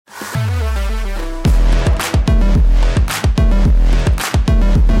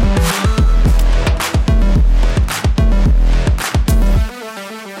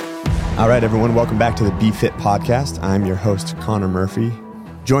right, everyone. Welcome back to the Be Fit podcast. I'm your host, Connor Murphy,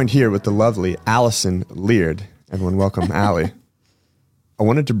 joined here with the lovely Allyson Leard. Everyone, welcome, Allie. I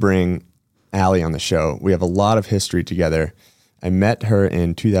wanted to bring Allie on the show. We have a lot of history together. I met her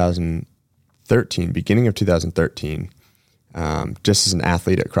in 2013, beginning of 2013, just as an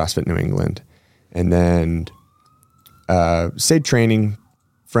athlete at CrossFit New England. And then stayed training,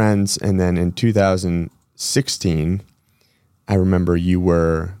 friends. And then in 2016, I remember you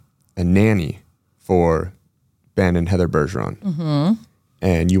were a nanny for Ben and Heather Bergeron. Mm-hmm.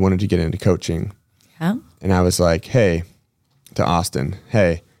 And you wanted to get into coaching. Yeah. And I was like, hey, to Austin,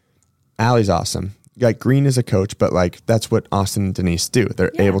 hey, Allie's awesome. Like, Green is a coach, but like, that's what Austin and Denise do.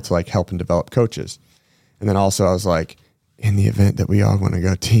 They're able to like help and develop coaches. And then also I was like, in the event that we all want to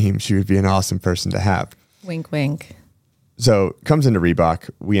go team, she would be an awesome person to have. Wink, wink. So comes into Reebok.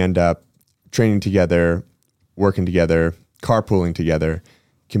 We end up training together, working together, carpooling together,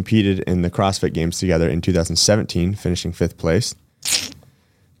 competed in the CrossFit Games together in 2017, finishing 5th place.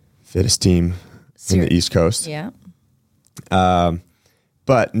 Fittest team in the East Coast. Yeah.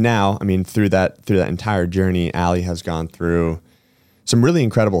 But now, I mean, through that entire journey, Allie has gone through some really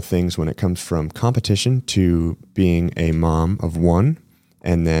incredible things when it comes from competition to being a mom of one,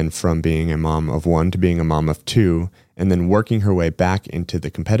 and then from being a mom of one to being a mom of two, and then working her way back into the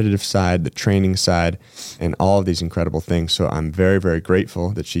competitive side, the training side, and all of these incredible things. So I'm very, very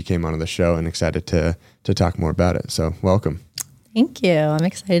grateful that she came onto the show and excited to talk more about it. So welcome. Thank you. I'm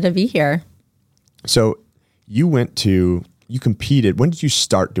excited to be here. So you competed. When did you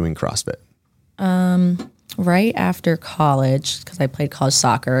start doing CrossFit? Right after college, because I played college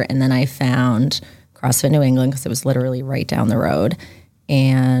soccer, and then I found CrossFit New England because it was literally right down the road.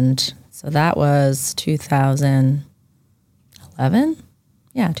 And so that was 2011.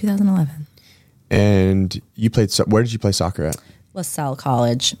 Yeah, 2011. And you played, where did you play soccer at? LaSalle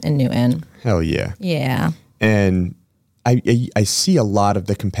College in Newton. Hell yeah. Yeah. And I see a lot of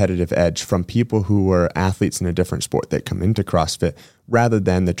the competitive edge from people who were athletes in a different sport that come into CrossFit rather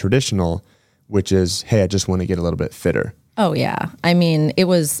than the traditional, which is, hey, I just want to get a little bit fitter. Oh, yeah. I mean,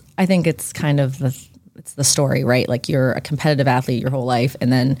 I think it's kind of it's the story, right? Like, you're a competitive athlete your whole life,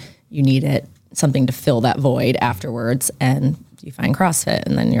 and then you need something to fill that void afterwards, and you find CrossFit,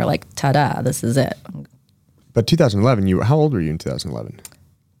 and then you're like, ta-da, this is it. But 2011, how old were you in 2011?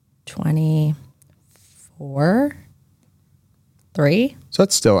 24, 3. So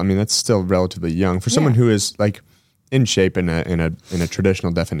that's still relatively young for someone who is like in shape in a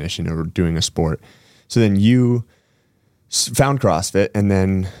traditional definition of doing a sport. So then you found CrossFit, and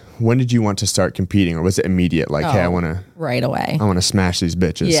then when did you want to start competing, or was it immediate? Like, hey, I want to right away. I want to smash these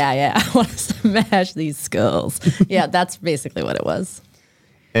bitches. Yeah. I want to smash these skulls. Yeah, that's basically what it was.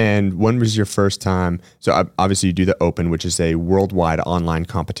 And when was your first time? So obviously you do the Open, which is a worldwide online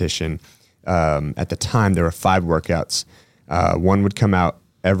competition. At the time, there were 5 workouts. One would come out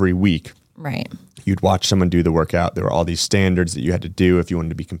every week. Right. You'd watch someone do the workout. There were all these standards that you had to do. If you wanted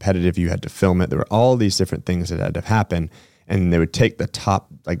to be competitive, you had to film it. There were all these different things that had to happen. And they would take the top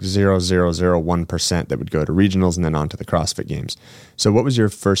like 0.001% that would go to regionals and then on to the CrossFit Games. So what was your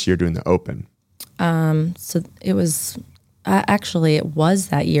first year doing the Open? So it was, actually it was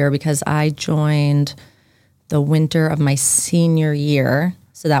that year because I joined the winter of my senior year.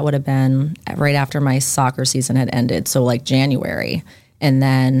 So that would have been right after my soccer season had ended. So like January. And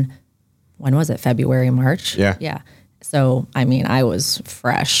then when was it? February, March? Yeah. Yeah. So, I mean, I was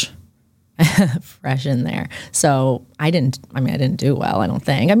fresh in there. So I didn't do well, I don't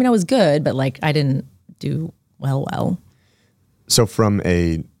think. I mean, I was good, but like I didn't do well. So from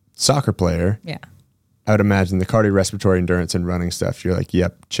a soccer player, I would imagine the cardiorespiratory endurance and running stuff, you're like,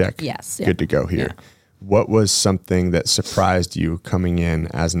 yep, check. Yes. Good to go here. Yeah. What was something that surprised you coming in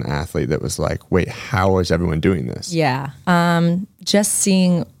as an athlete that was like, wait, how is everyone doing this? Yeah. Just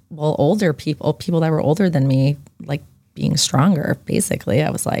seeing, older people that were older than me, like being stronger, basically. I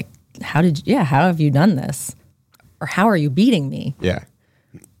was like, how have you done this? Or how are you beating me? Yeah.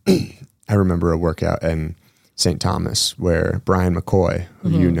 I remember a workout in St. Thomas where Brian McCoy,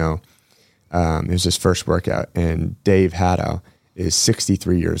 who you know, it was his first workout, and Dave Haddow is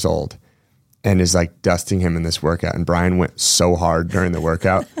 63 years old and is like dusting him in this workout. And Brian went so hard during the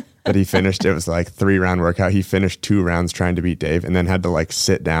workout that he finished. It was like 3-round workout. He finished 2 rounds trying to beat Dave and then had to like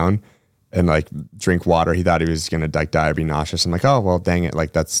sit down and like drink water. He thought he was going to like die or be nauseous. I'm like, oh, well, dang it.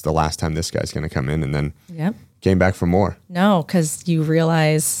 Like that's the last time this guy's going to come in, and then came back for more. No, because you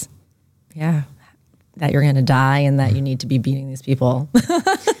realize, that you're going to die and that you need to be beating these people. I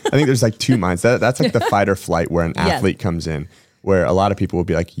think there's like 2 minds. That's like the fight or flight where an athlete comes in, where a lot of people will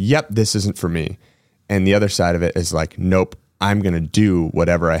be like, yep, this isn't for me. And the other side of it is like, nope, I'm going to do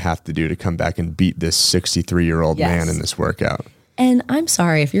whatever I have to do to come back and beat this 63-year-old man in this workout. And I'm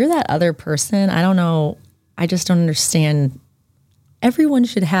sorry, if you're that other person, I don't know, I just don't understand. Everyone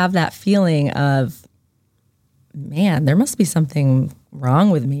should have that feeling of, man, there must be something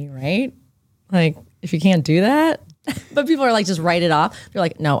wrong with me, right? Like, if you can't do that. But people are like, just write it off. They're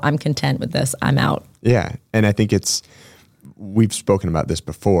like, no, I'm content with this. I'm out. Yeah. And I think we've spoken about this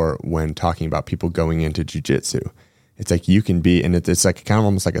before when talking about people going into jiu-jitsu. It's like you can be, and it's like kind of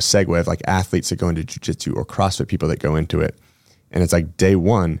almost like a segue of like athletes that go into jiu-jitsu or CrossFit people that go into it. And it's like day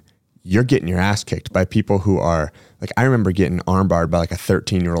one, you're getting your ass kicked by people who are like, I remember getting armbarred by like a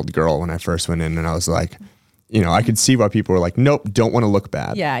 13-year-old girl when I first went in, and I was like, I could see why people were like, nope, don't want to look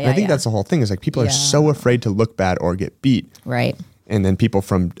bad. Yeah, and I think that's the whole thing is like people are so afraid to look bad or get beat. Right. And then people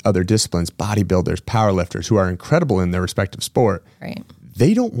from other disciplines, bodybuilders, powerlifters, who are incredible in their respective sport, right,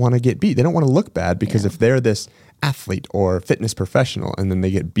 they don't want to get beat. They don't want to look bad because if they're this athlete or fitness professional and then they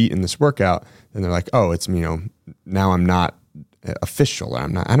get beat in this workout, then they're like, oh, it's, now I'm not official. Or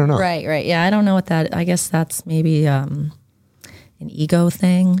I'm not, I don't know. Right. Yeah, I don't know what that, I guess that's maybe an ego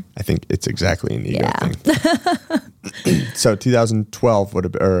thing. I think it's exactly an ego thing. So 2012 would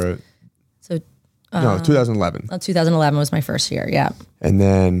have, or no, 2011. 2011 was my first year, yeah. And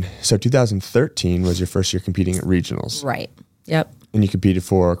then, so 2013 was your first year competing at regionals. Right, yep. And you competed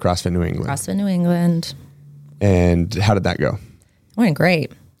for CrossFit New England. CrossFit New England. And how did that go? It went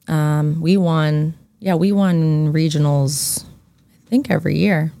great. We won regionals, I think, every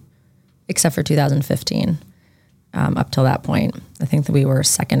year, except for 2015. Up till that point, I think that we were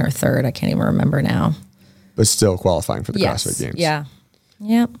second or third. I can't even remember now. But still qualifying for the CrossFit Games. Yeah.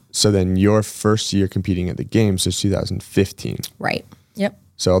 Yep. So then your first year competing at the Games was 2015. Right. Yep.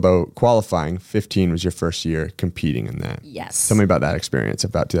 So although qualifying, 15 was your first year competing in that. Yes. Tell me about that experience,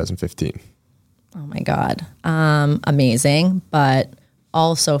 about 2015. Oh my God. Amazing. But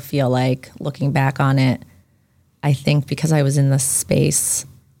also feel like looking back on it, I think because I was in this space,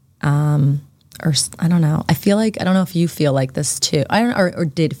 or I don't know. I feel like, I don't know if you feel like this too. I don't, or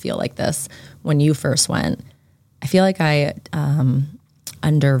did feel like this when you first went. I feel like I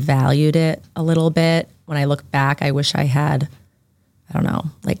undervalued it a little bit. When I look back, I wish I had, I don't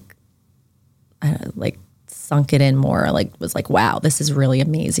know, like sunk it in more, like was like, wow, this is really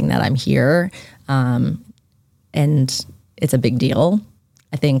amazing that I'm here. And it's a big deal.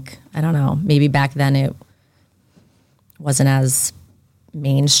 I think, I don't know, maybe back then it wasn't as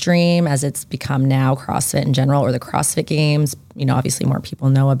mainstream as it's become now, CrossFit in general, or the CrossFit Games. Obviously more people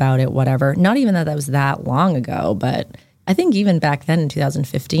know about it, whatever. Not even that was that long ago, but I think even back then in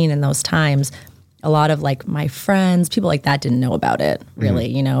 2015, in those times, a lot of like my friends, people like that didn't know about it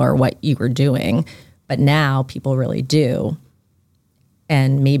really, or what you were doing. But now people really do.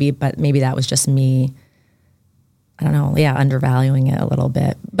 And maybe that was just me, I don't know, undervaluing it a little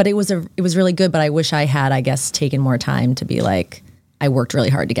bit. But it was really good, but I wish I had, I guess, taken more time to be like, I worked really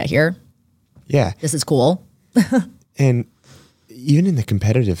hard to get here. Yeah. This is cool. And even in the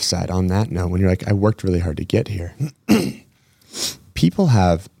competitive side on that note, when you're like, I worked really hard to get here, people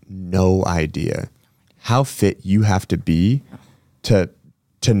have no idea how fit you have to be to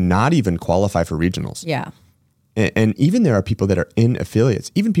not even qualify for regionals. Yeah. And even there are people that are in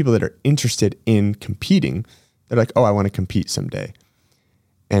affiliates, even people that are interested in competing, they're like, oh, I want to compete someday.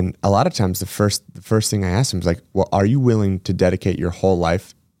 And a lot of times the first thing I ask them is like, well, are you willing to dedicate your whole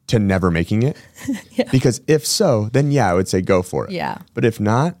life to never making it? Yeah. Because if so, then I would say go for it. Yeah. But if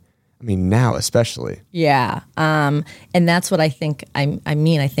not, I mean, now especially. Yeah. And that's what I think. I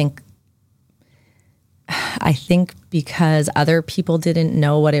think because other people didn't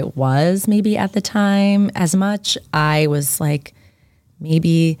know what it was maybe at the time as much, I was like,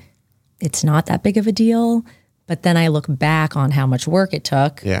 maybe it's not that big of a deal. But then I look back on how much work it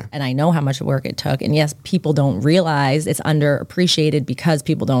took, and I know how much work it took. And yes, people don't realize it's underappreciated because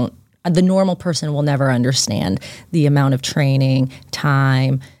the normal person will never understand the amount of training,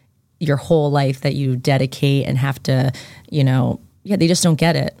 time, your whole life that you dedicate and have to, they just don't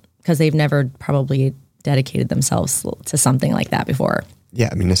get it because they've never probably dedicated themselves to something like that before. Yeah,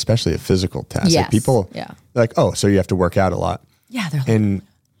 I mean, especially a physical task. Yes. Like people, they're like, oh, so you have to work out a lot. Yeah, they're like, And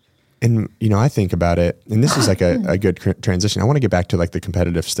I think about it, and this is like a good transition. I want to get back to like the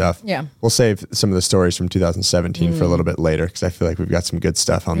competitive stuff. Yeah. We'll save some of the stories from 2017 for a little bit later because I feel like we've got some good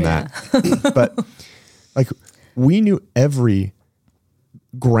stuff on that. But like we knew every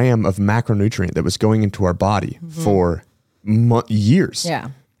gram of macronutrient that was going into our body for years. Yeah.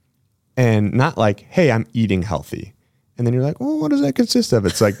 And not like, hey, I'm eating healthy. And then you're like, well, what does that consist of?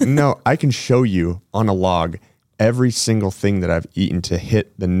 It's like, no, I can show you on a log every single thing that I've eaten to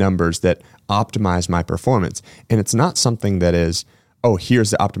hit the numbers that optimize my performance. And it's not something that is, oh, here's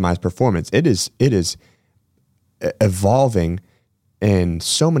the optimized performance. It is evolving in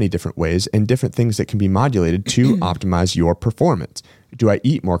so many different ways and different things that can be modulated to optimize your performance. Do I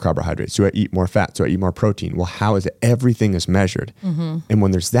eat more carbohydrates? Do I eat more fats? Do I eat more protein? Well, how is it? Everything is measured. And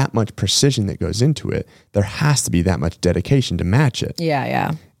when there's that much precision that goes into it, there has to be that much dedication to match it. Yeah,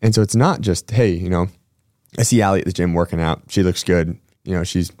 yeah. And so it's not just, hey, I see Allie at the gym working out. She looks good.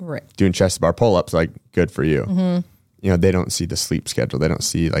 She's doing chest bar pull-ups, like, good for you. They don't see the sleep schedule. They don't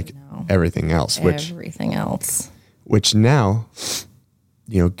see everything else. Which now,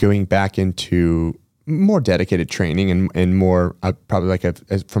 going back into more dedicated training and more probably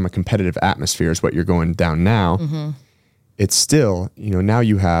from a competitive atmosphere is what you're going down now. It's still, now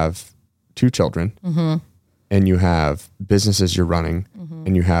you have 2 children and you have businesses you're running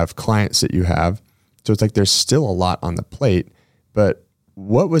and you have clients that you have. So it's like there's still a lot on the plate. But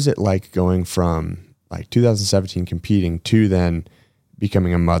what was it like going from 2017 competing to then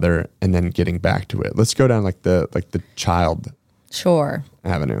becoming a mother and then getting back to it? Let's go down the child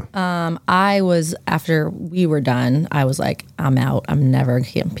avenue. I was, after we were done, I was like, I'm out. I'm never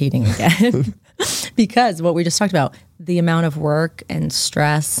competing again. Because what we just talked about, the amount of work and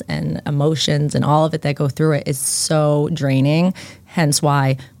stress and emotions and all of it that go through it is so draining. Hence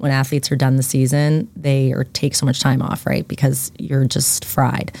why when athletes are done the season, they take so much time off, right? Because you're just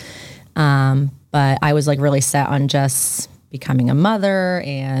fried. But I was really set on just becoming a mother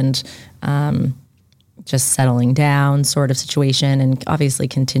and just settling down sort of situation, and obviously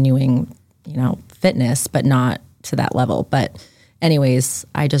continuing, fitness, but not to that level. But anyways,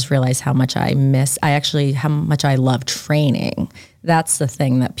 I just realized how much how much I love training. That's the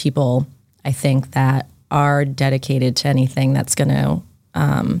thing that people, I think, that are dedicated to anything that's going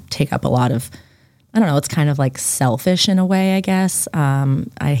to take up a lot of, I don't know, it's kind of selfish in a way, I guess.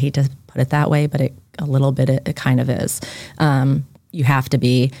 I hate to put it that way, but it kind of is. You have to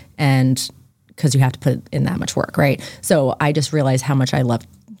be, and because you have to put in that much work, right? So I just realized how much I love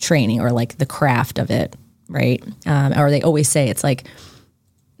training, or the craft of it, right? Or they always say it's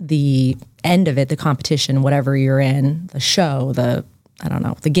the end of it, the competition, whatever you're in, the show, the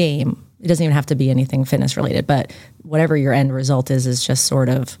game. It doesn't even have to be anything fitness related, but whatever your end result is just sort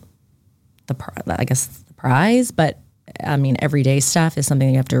of the prize. But I mean, everyday stuff is something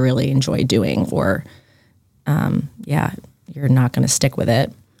you have to really enjoy doing, or you're not going to stick with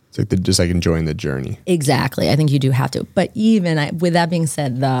it. It's just enjoying the journey. Exactly. I think you do have to. But even with that being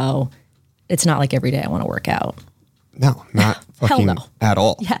said, though, it's not like every day I want to work out. No, not fucking Hell no. At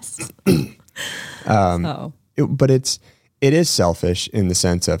all. Yes. But it is selfish in the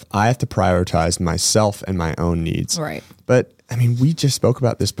sense of I have to prioritize myself and my own needs. Right. But I mean, we just spoke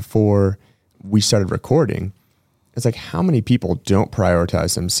about this before we started recording. It's how many people don't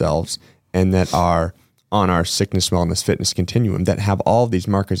prioritize themselves and that are on our sickness, wellness, fitness continuum that have all of these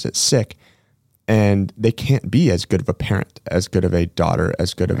markers at sick, and they can't be as good of a parent, as good of a daughter,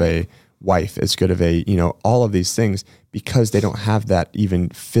 as good of a wife, as good of a, all of these things, because they don't have that even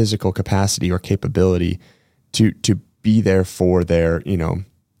physical capacity or capability to be there for their,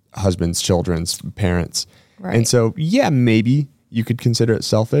 husbands, children's, parents. Right. And so, maybe you could consider it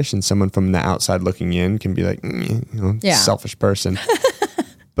selfish, and someone from the outside looking in can be selfish person.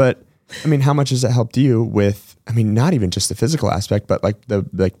 But I mean, how much has it helped you with, not even just the physical aspect, but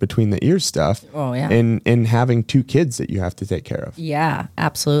the between the ears stuff. Oh yeah. And having 2 kids that you have to take care of. Yeah,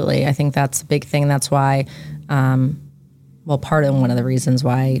 absolutely. I think that's a big thing. That's why, one of the reasons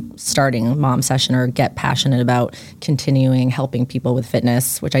why starting Mom Session, or get passionate about continuing helping people with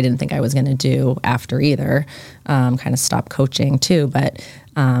fitness, which I didn't think I was going to do after either, kind of stop coaching too. But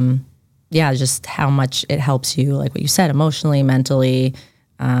just how much it helps you, like what you said, emotionally, mentally,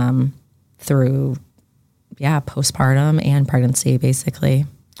 through postpartum and pregnancy, basically.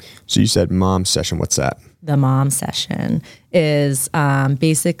 So you said Mom Session. What's that? The Mom Session is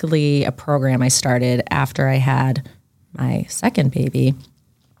basically a program I started after I had my second baby,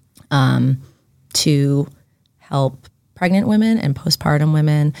 to help pregnant women and postpartum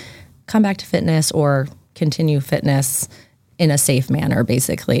women come back to fitness or continue fitness in a safe manner.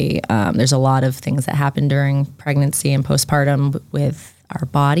 Basically, there's a lot of things that happen during pregnancy and postpartum with our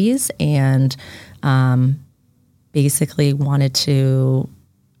bodies, and basically wanted to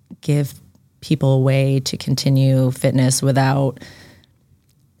give people a way to continue fitness without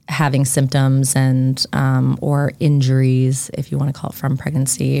having symptoms and or injuries, if you want to call it, from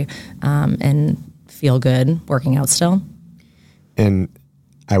pregnancy, and feel good working out still. And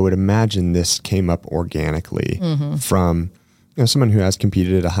I would imagine this came up organically from someone who has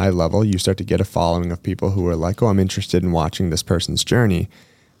competed at a high level. You start to get a following of people who are like, oh, I'm interested in watching this person's journey.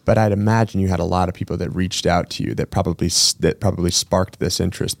 But I'd imagine you had a lot of people that reached out to you that probably sparked this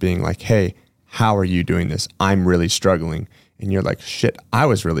interest, being like, hey, how are you doing this? I'm really struggling. And you're like, shit, I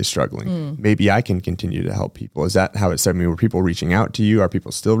was really struggling. Maybe I can continue to help people. Is that how it started? I mean, were people reaching out to you? Are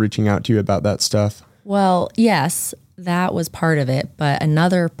people still reaching out to you about that stuff? Well, yes, that was part of it. But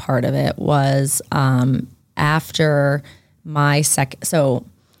another part of it was after my so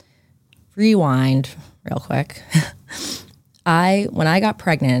rewind real quick. When I got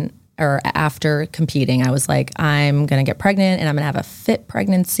pregnant, or after competing, I was like, I'm going to get pregnant and I'm going to have a fit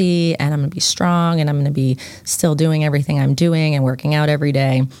pregnancy and I'm going to be strong and I'm going to be still doing everything I'm doing and working out every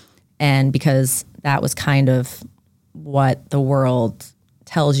day. And because that was kind of what the world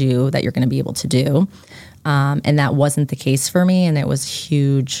tells you that you're going to be able to do. And that wasn't the case for me. And it was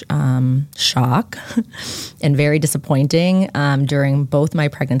huge shock and very disappointing. During both my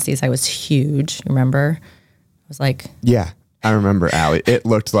pregnancies, I was huge. Remember? I was like... Yeah. I remember, Allie. It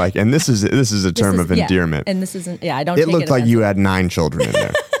looked like, and this is a term of endearment. And this isn't, I don't. It looked like you had 9 children in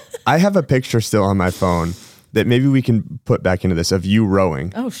there. I have a picture still on my phone that maybe we can put back into this of you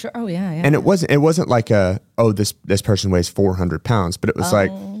rowing. Oh sure. Oh yeah. And it wasn't like this person weighs 400 pounds, but it was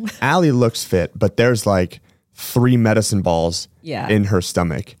like Allie looks fit, but there's like 3 medicine balls in her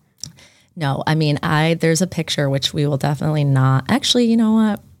stomach. No, I mean there's a picture which we will definitely not. Actually, you know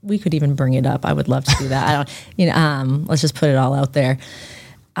what? We could even bring it up. I would love to do that. Let's just put it all out there.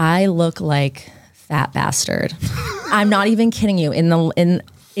 I look like fat bastard. I'm not even kidding you.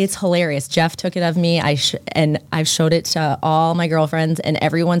 It's hilarious. Jeff took it of me. And I've showed it to all my girlfriends and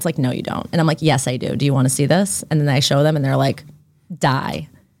everyone's like, no, you don't. And I'm like, yes, I do. Do you want to see this? And then I show them and they're like, die.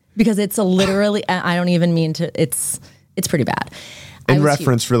 Because it's literally, I don't even mean to, it's pretty bad. In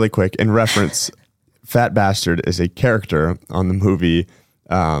reference, Fat Bastard is a character on the movie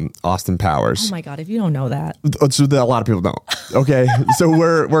Austin Powers. Oh my God, if you don't know that. So a lot of people don't. Okay. So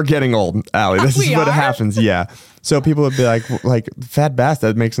we're getting old, Allie. This is what happens. Yeah. So people would be like Fat Bastard,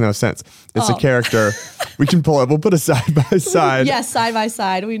 that makes no sense. It's a character. We can pull it. We'll put a side by side. Yes, side by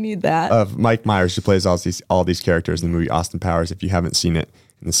side. We need that. Of Mike Myers, who plays all these characters in the movie Austin Powers. If you haven't seen it,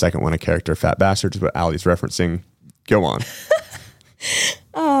 in the second one, a character, Fat Bastard, is what Allie's referencing. Go on.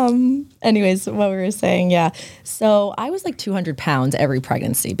 Anyways, what we were saying, yeah. So I was like 200 pounds every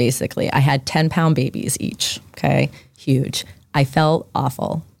pregnancy, basically. I had 10-pound babies each, okay? Huge. I felt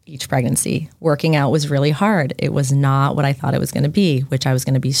awful each pregnancy. Working out was really hard. It was not what I thought it was going to be, which I was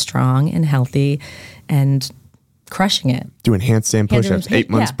going to be strong and healthy and crushing it. Doing handstand push-ups, 8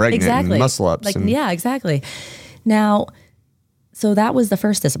 months pregnant, exactly. And muscle-ups. Yeah, exactly. Now, so that was the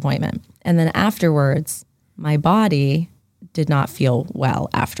first disappointment. And then afterwards, my body did not feel well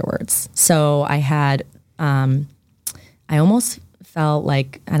afterwards. So I had, I almost felt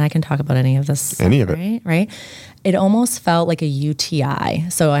like, and I can talk about any of this. Any of it. Right? It almost felt like a UTI.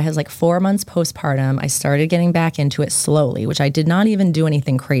 So I was like 4 months postpartum. I started getting back into it slowly, which I did not even do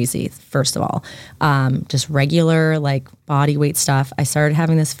anything crazy, first of all. Just regular like body weight stuff. I started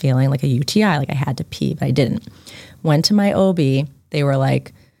having this feeling like a UTI, like I had to pee, but I didn't. Went to my OB. They were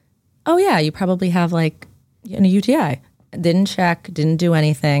like, oh yeah, you probably have like a UTI. Didn't check, didn't do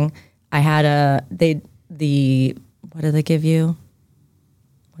anything. I had what did they give you?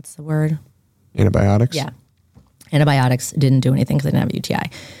 What's the word? Antibiotics? Yeah. Antibiotics, didn't do anything because I didn't have a UTI.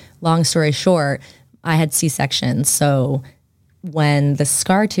 Long story short, I had C-section. So when the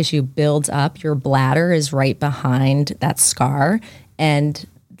scar tissue builds up, your bladder is right behind that scar and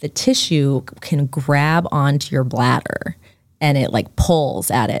the tissue can grab onto your bladder and it like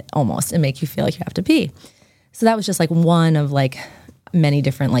pulls at it almost and make you feel like you have to pee. So that was just like one of like many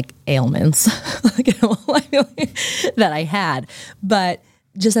different like ailments that I had. But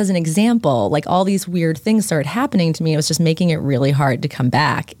just as an example, like all these weird things started happening to me. It was just making it really hard to come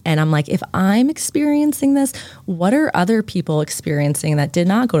back. And I'm like, if I'm experiencing this, what are other people experiencing that did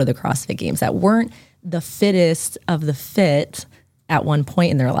not go to the CrossFit Games, that weren't the fittest of the fit at one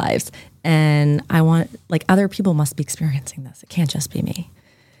point in their lives? And I want, like, other people must be experiencing this. It can't just be me.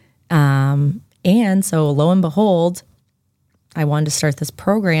 And so lo and behold, I wanted to start this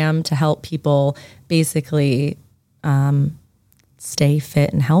program to help people basically stay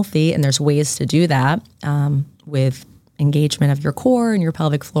fit and healthy. And there's ways to do that with engagement of your core and your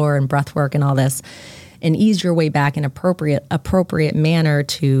pelvic floor and breath work and all this, and ease your way back in appropriate manner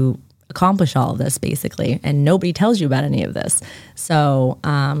to accomplish all of this, basically. And nobody tells you about any of this. So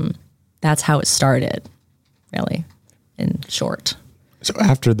that's how it started, really, in short. So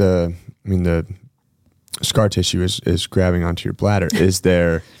after the scar tissue is grabbing onto your bladder, is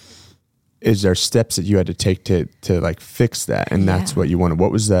there steps that you had to take to like fix that? And that's what you wanted.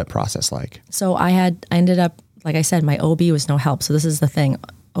 What was that process like? So I ended up, like I said, my OB was no help. So this is the thing.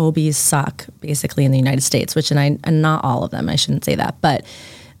 OBs suck basically in the United States, and not all of them, I shouldn't say that, but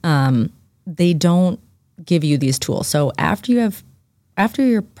they don't give you these tools. So after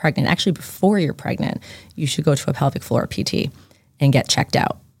you're pregnant, actually before you're pregnant, you should go to a pelvic floor PT and get checked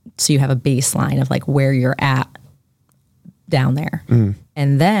out. So you have a baseline of like where you're at down there.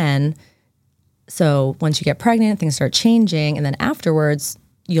 And then, so once you get pregnant, things start changing. And then afterwards,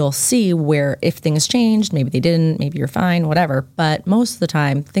 you'll see where if things changed, maybe they didn't, maybe you're fine, whatever. But most of the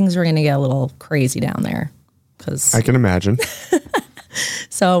time, things are going to get a little crazy down there. I can imagine.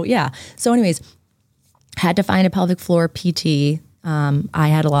 So yeah. So anyways, had to find a pelvic floor PT. I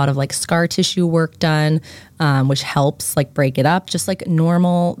had a lot of like scar tissue work done, which helps like break it up, just like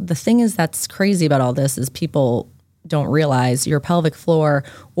normal. The thing is that's crazy about all this is people don't realize your pelvic floor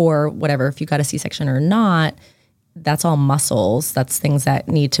or whatever, if you got a C-section or not, that's all muscles. That's things that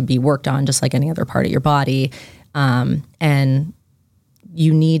need to be worked on just like any other part of your body. And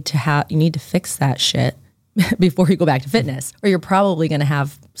you need to fix that shit before you go back to fitness, or you're probably going to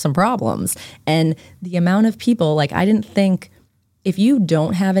have some problems. And the amount of people, like, I didn't think if you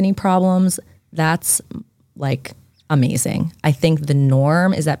don't have any problems, that's like amazing. I think the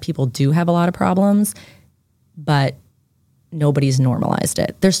norm is that people do have a lot of problems, but nobody's normalized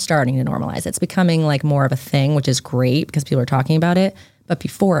it. They're starting to normalize it. It's becoming like more of a thing, which is great because people are talking about it. But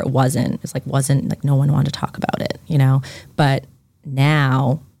before it wasn't like no one wanted to talk about it, you know? But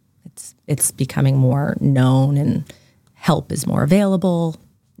now it's becoming more known and help is more available.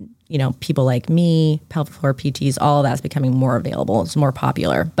 You know, people like me, pelvic floor PTs, all of that's becoming more available. It's more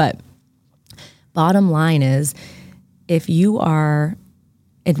popular. But bottom line is, if you are,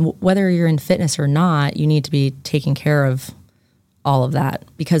 and whether you're in fitness or not, you need to be taking care of all of that,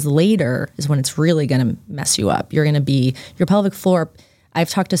 because later is when it's really going to mess you up. You're going to be, your pelvic floor, I've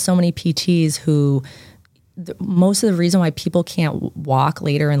talked to so many PTs who, most of the reason why people can't walk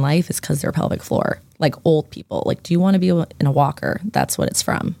later in life is because their pelvic floor, like old people. Like, do you want to be in a walker? That's what it's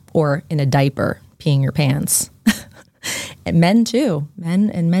from. Or in a diaper, peeing your pants. And men too.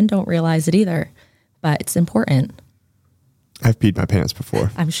 Men don't realize it either, but it's important. I've peed my pants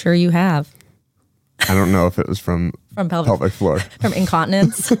before. I'm sure you have. I don't know if it was from pelvic floor. From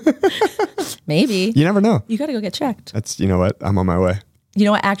incontinence. Maybe. You never know. You got to go get checked. That's, you know what? I'm on my way. You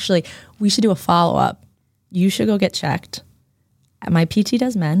know what? Actually, we should do a follow-up. You should go get checked. My PT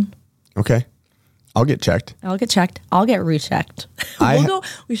does men. Okay. I'll get checked. I'll get checked. I'll get rechecked.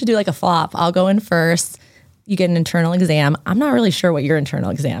 We should do like a flop. I'll go in first. You get an internal exam. I'm not really sure what your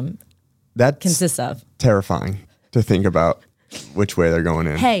internal exam consists of. Terrifying to think about which way they're going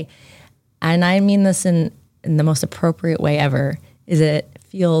in. Hey, and I mean this in the most appropriate way ever, is it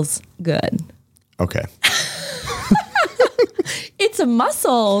feels good. Okay. It's a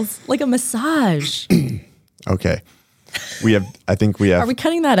muscles, like a massage. Okay. Are we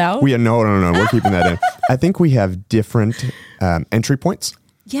cutting that out? No. We're keeping that in. I think we have different entry points.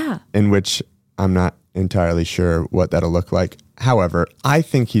 Yeah. In which I'm not entirely sure what that'll look like. However, I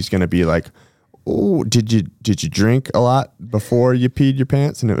think he's going to be like, "Oh, did you drink a lot before you peed your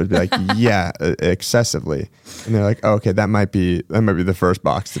pants?" And it would be like, "Yeah, excessively." And they're like, oh, "Okay, that might be the first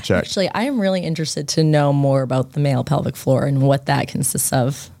box to check." Actually, I am really interested to know more about the male pelvic floor and what that consists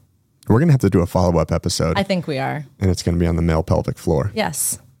of. We're going to have to do a follow-up episode. I think we are. And it's going to be on the male pelvic floor.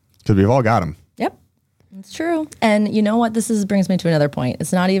 Yes. Because we've all got them. Yep. It's true. And you know what? Brings me to another point.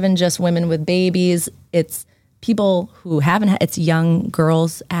 It's not even just women with babies. It's people who haven't had, it's young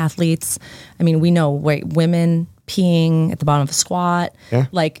girls, athletes. I mean, we know women peeing at the bottom of a squat. Yeah.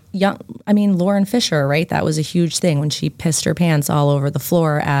 Like Lauren Fisher, right? That was a huge thing when she pissed her pants all over the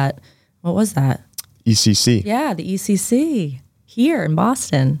floor at, what was that? ECC. Yeah, the ECC. Here in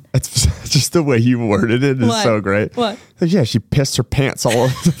Boston. It's just the way you worded it is so great. What? Yeah, she pissed her pants all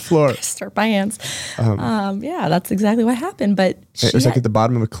over the floor. Pissed her pants. Yeah, that's exactly what happened. But it was like at the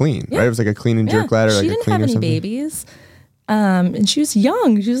bottom of a clean, right? It was like a clean and jerk ladder, like a clean or something. She didn't have any babies. And she was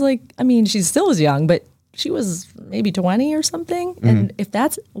young. She was like, she still was young, but she was maybe 20 or something. Mm-hmm.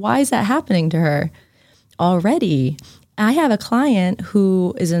 And why is that happening to her already? I have a client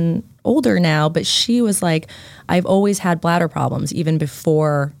who is older now, but she was like, I've always had bladder problems even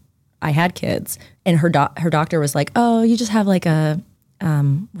before I had kids. And her doctor was like, oh, you just have like a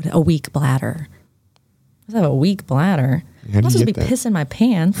weak bladder. I have a weak bladder. I'm not supposed to be pissing my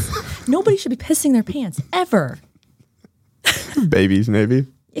pants. Nobody should be pissing their pants ever. Babies, maybe.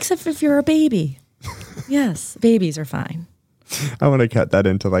 Except if you're a baby. Yes, babies are fine. I want to cut that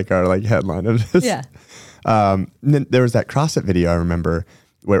into like our headline of this. Yeah. Then there was that CrossFit video I remember,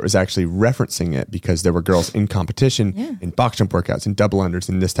 where it was actually referencing it because there were girls in competition in box jump workouts and double unders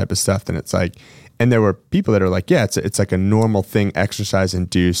and this type of stuff. And it's like, and there were people that are like, yeah, it's like a normal thing, exercise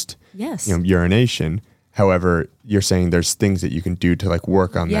induced, urination. However, you're saying there's things that you can do to like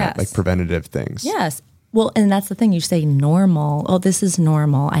work on that, like preventative things. Yes. Well, and that's the thing. You say normal. Oh, this is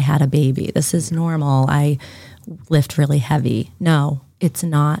normal. I had a baby. This is normal. I lift really heavy. No, it's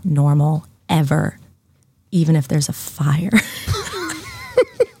not normal ever, even if there's a fire.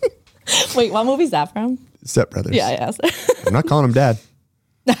 Wait, what movie is that from? Step Brothers. Yeah, yes. I'm not calling him dad.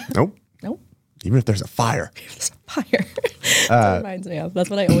 Nope. Nope. Even if there's a fire. There's a fire. That reminds me of. That's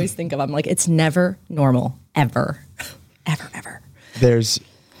what I always think of. I'm like, it's never normal, ever, ever.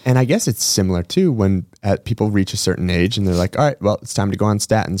 And I guess it's similar too when people reach a certain age and they're like, all right, well, it's time to go on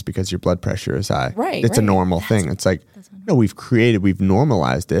statins because your blood pressure is high. Right. It's a normal thing. It's like, no, we've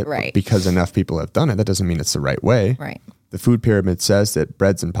normalized it because enough people have done it. That doesn't mean it's the right way. Right. The food pyramid says that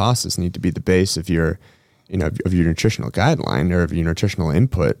breads and pastas need to be the base of your, of your nutritional guideline or of your nutritional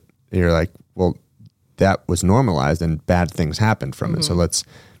input. You're like, well, that was normalized and bad things happened from it. So let's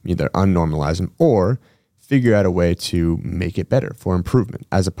either unnormalize them or figure out a way to make it better for improvement,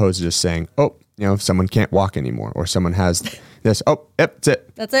 as opposed to just saying, oh, someone can't walk anymore or someone has this. Oh, yep, that's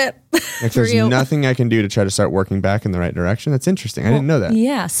it. That's it. If there's nothing I can do to try to start working back in the right direction, that's interesting. I didn't know that.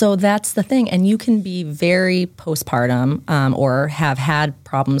 Yeah, so that's the thing. And you can be very postpartum or have had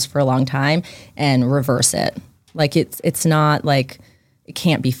problems for a long time and reverse it. Like it's not like it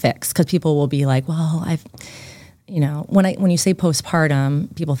can't be fixed, because people will be like, well, when you say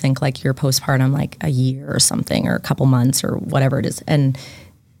postpartum, people think like you're postpartum like a year or something or a couple months or whatever it is. And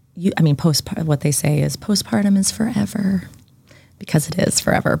what they say is postpartum is forever, because it is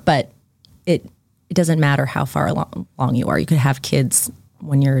forever. But it doesn't matter how far along you are. You could have kids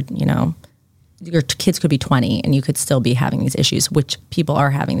when your kids could be 20 and you could still be having these issues, which people are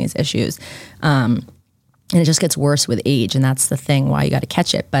having these issues. And it just gets worse with age. And that's the thing why you got to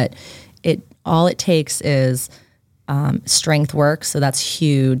catch it. But all it takes is strength work. So that's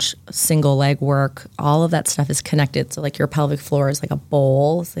huge. Single leg work. All of that stuff is connected. So like your pelvic floor is like a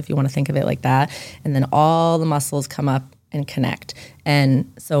bowl, so if you want to think of it like that. And then all the muscles come up and connect.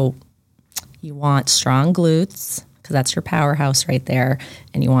 And so you want strong glutes, because that's your powerhouse right there.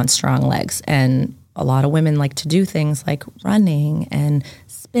 And you want strong legs. And a lot of women like to do things like running and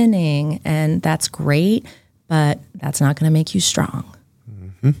spinning, and that's great, but that's not going to make you strong,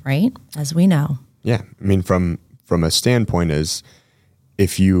 right? As we know. Yeah. I mean, from a standpoint is,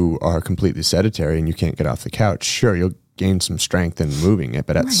 if you are completely sedentary and you can't get off the couch, sure, you'll gain some strength in moving it,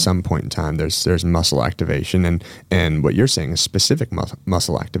 but at some point in time, there's muscle activation, and what you're saying is specific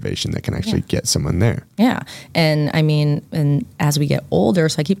muscle activation that can actually get someone there. Yeah. And I mean, and as we get older,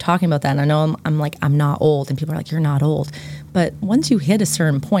 so I keep talking about that, and I know I'm not old, and people are like, you're not old. But once you hit a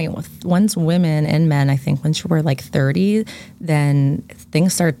certain point, once women and men, I think once you were like 30, then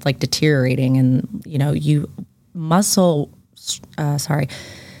things start like deteriorating, and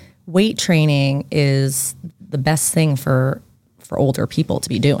weight training is the best thing for older people to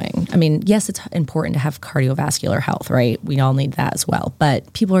be doing. I mean, yes, it's important to have cardiovascular health, right? We all need that as well.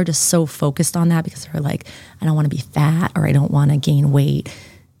 But people are just so focused on that because they're like, I don't want to be fat, or I don't want to gain weight.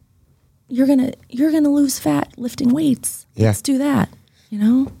 You're gonna lose fat lifting weights. Yeah. Let's do that,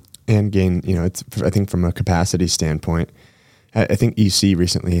 And gain, I think from a capacity standpoint, I think EC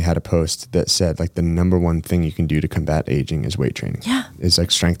recently had a post that said like the number one thing you can do to combat aging is weight training. Yeah. Is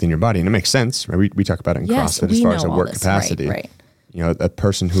like strengthen your body. And it makes sense, right? We talk about it in CrossFit as far as a work capacity. Right. A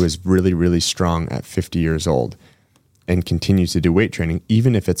person who is really, really strong at 50 years old and continues to do weight training,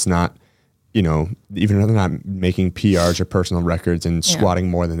 even if it's not, even if they're not making PRs or personal records and squatting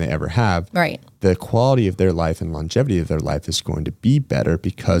more than they ever have, right, the quality of their life and longevity of their life is going to be better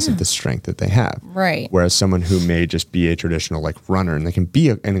because of the strength that they have. Right. Whereas someone who may just be a traditional like runner, and they can be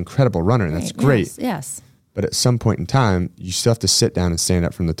an incredible runner, and that's great. Yes. But at some point in time, you still have to sit down and stand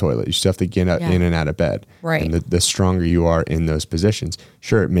up from the toilet. You still have to get in and out of bed. Right. And the stronger you are in those positions,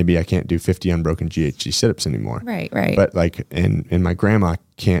 sure, maybe I can't do 50 unbroken GHG sit-ups anymore. Right. But like, and my grandma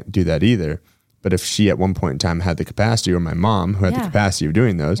can't do that either. But if she at one point in time had the capacity, or my mom who had the capacity of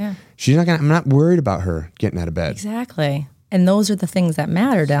doing those, I'm not worried about her getting out of bed. Exactly. And those are the things that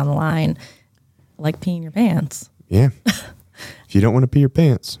matter down the line, like peeing your pants. Yeah. If you don't want to pee your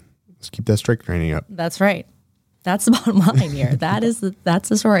pants, let's keep that strength training up. That's right. That's the bottom line here. That's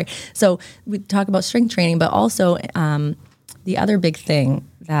the story. So we talk about strength training, but also the other big thing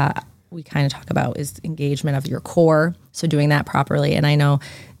that we kind of talk about is engagement of your core. So doing that properly. And I know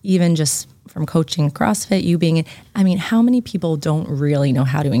even just from coaching CrossFit, how many people don't really know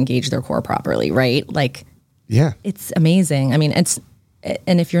how to engage their core properly, right? Like, yeah, it's amazing. I mean,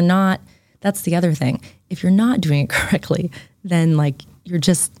 And if you're not, that's the other thing. If you're not doing it correctly, then like you're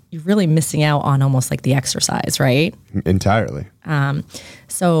really missing out on almost like the exercise, right? Entirely.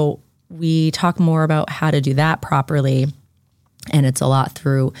 So we talk more about how to do that properly. And it's a lot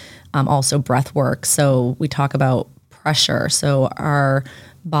through also breath work. So we talk about pressure. So our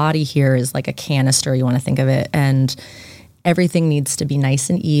body here is like a canister, you want to think of it. And everything needs to be nice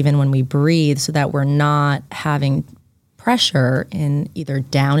and even when we breathe so that we're not having pressure in either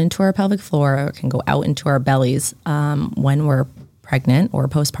down into our pelvic floor or it can go out into our bellies when we're pregnant or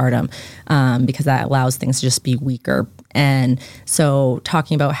postpartum, because that allows things to just be weaker. And so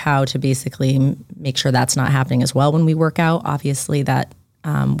talking about how to basically make sure that's not happening as well when we work out, obviously that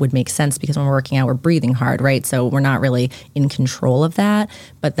would make sense because when we're working out, we're breathing hard, right? So we're not really in control of that,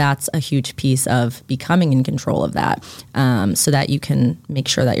 but that's a huge piece of becoming in control of that, so that you can make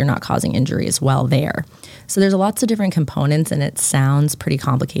sure that you're not causing injury as well there. So there's lots of different components and it sounds pretty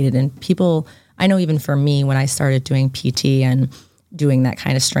complicated. And people, I know even for me, when I started doing PT and doing that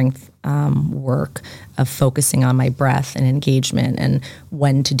kind of strength work of focusing on my breath and engagement and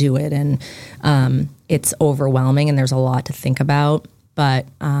when to do it. And it's overwhelming and there's a lot to think about, but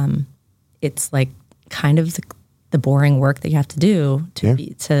it's like kind of the boring work that you have to do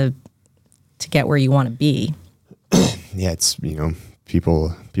to get where you want to be. Yeah, it's,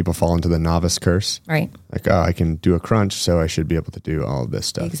 people fall into the novice curse. Right. Like, oh, I can do a crunch, so I should be able to do all of this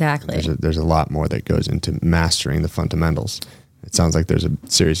stuff. Exactly. There's a lot more that goes into mastering the fundamentals. It sounds like there's a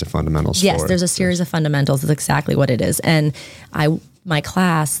series of fundamentals. Yes, there's a series of fundamentals. That's exactly what it is. And my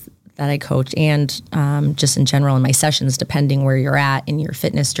class that I coach and just in general in my sessions, depending where you're at in your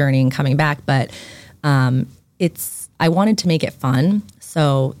fitness journey and coming back, but I wanted to make it fun.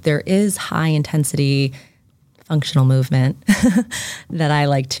 So there is high intensity functional movement that I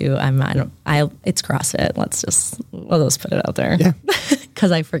like to. It's CrossFit. We'll just put it out there. Yeah.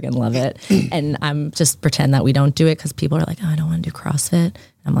 Because I freaking love it. And I'm just pretend that we don't do it because people are like, oh, I don't want to do CrossFit.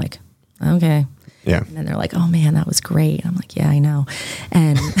 I'm like, okay. Yeah. And then they're like, oh man, that was great. I'm like, yeah, I know.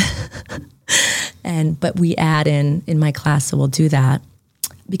 And but we add in my class, so we'll do that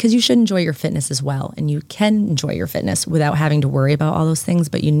because you should enjoy your fitness as well. And you can enjoy your fitness without having to worry about all those things,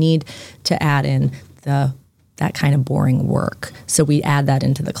 but you need to add in that kind of boring work. So we add that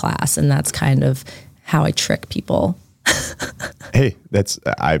into the class, and that's kind of how I trick people. Hey,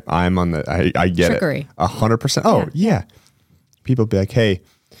 I'm on I get trickery. It 100%. Oh yeah. People be like, hey,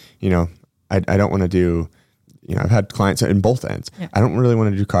 I don't want to do, I've had clients in both ends. Yeah. I don't really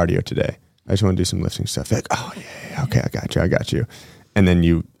want to do cardio today. I just want to do some lifting stuff. They're like, oh yeah, okay, I got you. And then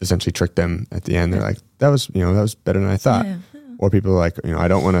you essentially trick them at the end. They're like, that was better than I thought. Yeah. Or people are like, I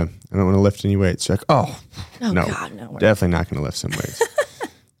don't want to lift any weights. You're like, no, God, no, definitely not going to lift some weights.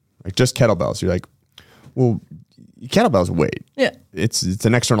 Like just kettlebells. You're like, well, kettlebell's weight. Yeah. It's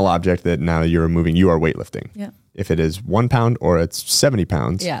an external object that now you're moving. You are weightlifting. Yeah. If it is 1 pound or it's 70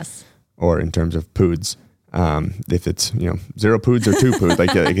 pounds. Yes. Or in terms of poods, if it's 0 poods or 2 poods, like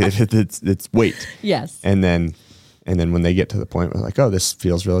it's weight. Yes. And then when they get to the point where like, oh, this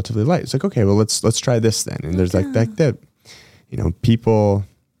feels relatively light, it's like, okay, well let's try this then. And there's like that. People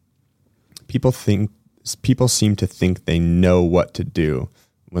seem to think they know what to do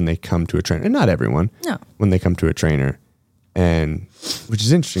when they come to a trainer. And not everyone. No. When they come to a trainer. And which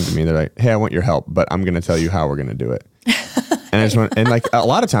is interesting to me. They're like, hey, I want your help, but I'm going to tell you how we're going to do it. And I just want, and like a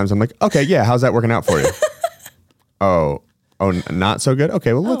lot of times I'm like, okay, yeah, how's that working out for you? Oh, not so good.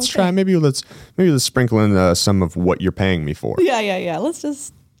 Okay, well let's try. Maybe let's sprinkle in some of what you're paying me for. Yeah. Let's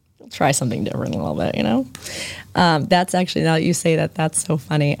just try something different a little bit, That's actually, now that you say that, that's so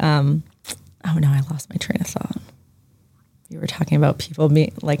funny. Oh no, I lost my train of thought. You were talking about people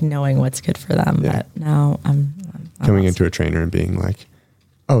like knowing what's good for them, but now I'm coming into a trainer and being like,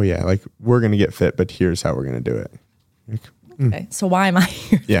 oh yeah, like we're going to get fit, but here's how we're going to do it. Like, okay, so why am I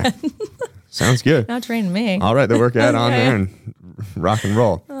here? Yeah. Sounds good. Not training me. I'll write the workout on there and rock and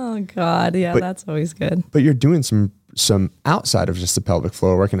roll. Oh God. Yeah, that's always good. But you're doing some outside of just the pelvic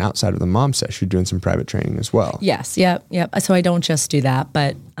floor work and outside of the mom sesh, you're doing some private training as well. Yes. Yep. So I don't just do that,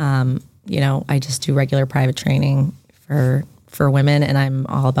 but, I just do regular private training for women, and I'm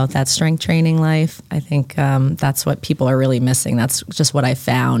all about that strength training life. I think that's what people are really missing. That's just what I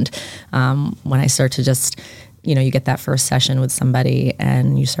found when I start to just, you get that first session with somebody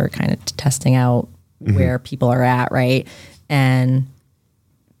and you start kind of testing out where people are at, right? And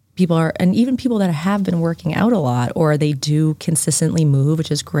even people that have been working out a lot, or they do consistently move,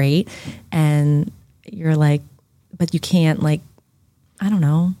 which is great. And you're like, but you can't, like, I don't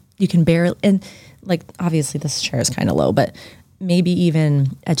know, you can barely, and like, obviously this chair is kind of low, but maybe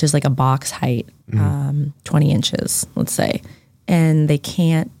even at just like a box height, 20 inches, let's say. and they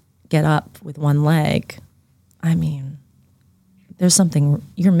can't get up with one leg, I mean,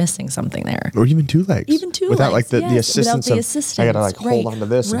 you're missing something there. Or even two legs. Even two without legs. Like the assistance without the of, assistance. I got to like hold onto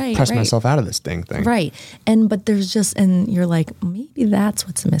this and press myself out of this thing. Right. But and you're like, maybe that's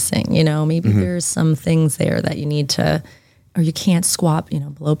what's missing, maybe there's some things there that you need to, or you can't squat,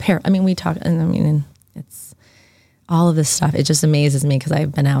 below parallel. I mean, it's all of this stuff. It just amazes me because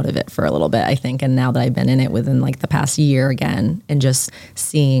I've been out of it for a little bit, I think. And now that I've been in it within like the past year again, and just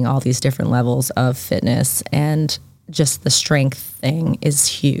seeing all these different levels of fitness, and just the strength thing is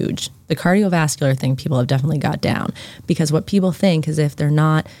huge. The cardiovascular thing people have definitely got down, because what people think is if they're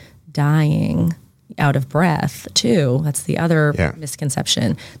not dying out of breath too, that's the other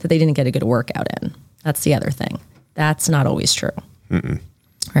misconception, that they didn't get a good workout in. That's the other thing. That's not always true.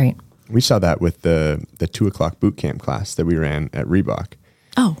 Right. We saw that with the 2:00 boot camp class that we ran at Reebok.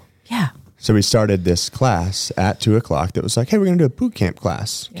 Oh, yeah. So we started this class at 2:00 that was like, hey, we're going to do a boot camp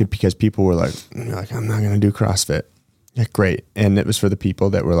class, because people were like, I'm not going to do CrossFit. Yeah, great. And it was for the people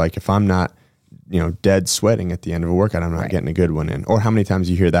that were like, if I'm not, dead sweating at the end of a workout, I'm not getting a good one in. Or how many times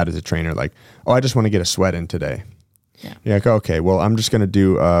you hear that as a trainer, like, oh, I just want to get a sweat in today. Yeah. You're like, okay, well, I'm just going to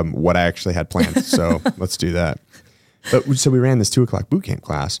do what I actually had planned. So let's do that. So we ran this 2:00 boot camp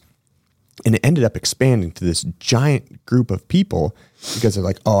class, and it ended up expanding to this giant group of people because they're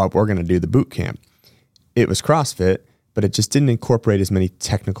like, oh, we're going to do the boot camp. It was CrossFit, but it just didn't incorporate as many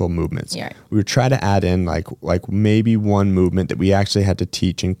technical movements. Yeah. We would try to add in like maybe one movement that we actually had to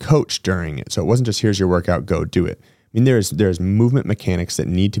teach and coach during it. So it wasn't just, here's your workout, go do it. I mean, there's movement mechanics that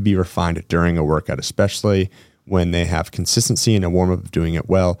need to be refined during a workout, especially when they have consistency and a warm-up of doing it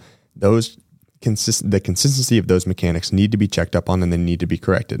well. The consistency of those mechanics need to be checked up on, and they need to be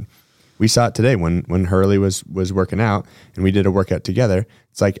corrected. We saw it today when Hurley was working out and we did a workout together.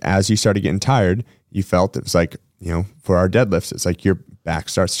 It's like, as you started getting tired, you felt it was like, for our deadlifts, it's like your back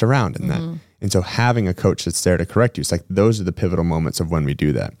starts to round in that. And so having a coach that's there to correct you, it's like, those are the pivotal moments of when we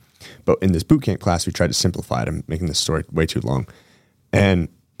do that. But in this boot camp class, we tried to simplify it. I'm making this story way too long. And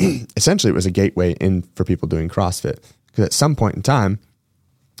essentially it was a gateway in for people doing CrossFit. Because at some point in time,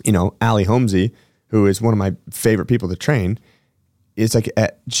 Allie Holmesy, who is one of my favorite people to train, is like,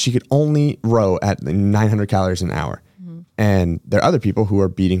 she could only row at 900 calories an hour. And there are other people who are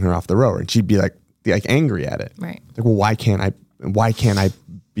beating her off the rower, and she'd be like angry at it. Right. Like, well, why can't I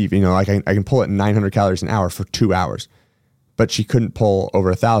be, I can pull it 900 calories an hour for 2 hours, but she couldn't pull over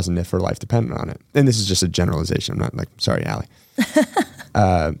 1,000 if her life depended on it. And this is just a generalization. I'm not like, sorry, Allie.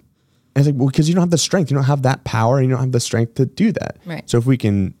 And it's like, well, because you don't have the strength, you don't have that power, and you don't have the strength to do that. Right. So if we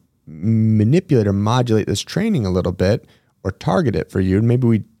can manipulate or modulate this training a little bit, or target it for you, and maybe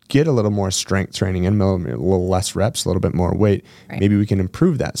we get a little more strength training in, a little less reps, a little bit more weight, maybe we can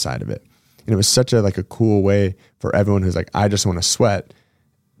improve that side of it. And it was such a cool way for everyone who's like, I just want to sweat,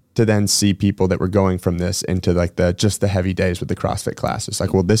 to then see people that were going from this into the heavy days with the CrossFit classes.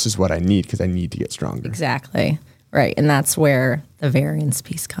 Like, well, this is what I need because I need to get stronger. Exactly. Right. And that's where the variance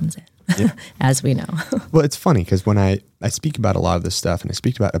piece comes in, as we know. Well, it's funny because when I speak about a lot of this stuff, and I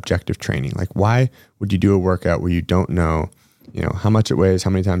speak about objective training, like, why would you do a workout where you don't know, how much it weighs,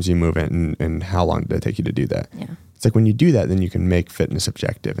 how many times you move it, and how long did it take you to do that? Yeah. It's like, when you do that, then you can make fitness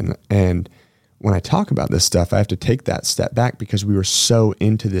objective. And when I talk about this stuff, I have to take that step back, because we were so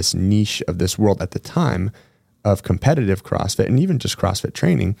into this niche of this world at the time of competitive CrossFit and even just CrossFit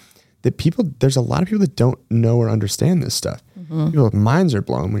training, that there's a lot of people that don't know or understand this stuff. People's minds are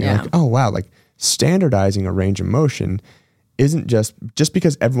blown when you're like, oh wow, like, standardizing a range of motion isn't just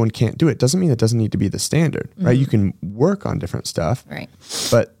because everyone can't do it doesn't mean it doesn't need to be the standard, right? You can work on different stuff, right?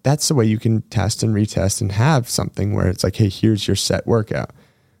 But that's the way you can test and retest and have something where it's like, hey, here's your set workout.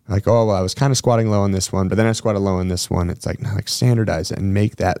 Like, oh, well, I was kind of squatting low on this one, but then I squatted low on this one. It's like, no, standardize it and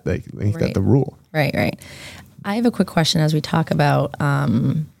make that that the rule. Right. I have a quick question as we talk about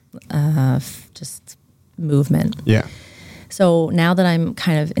just movement. Yeah. So now that I'm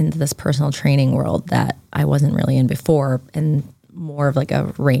kind of into this personal training world that I wasn't really in before, and more of like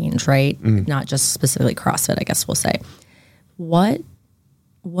a range, right? Not just specifically CrossFit, I guess we'll say. What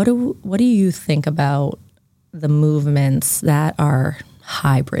do you think about the movements that are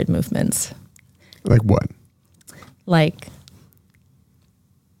hybrid movements? Like what? Like,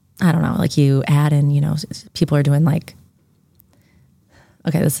 I don't know, like you add in, people are doing like,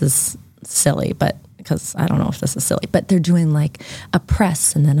 okay, this is silly, but because I don't know if this is silly, but they're doing like a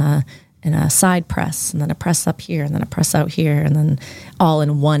press and then a side press and then a press up here and then a press out here and then all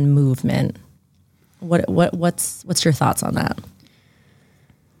in one movement. What's your thoughts on that?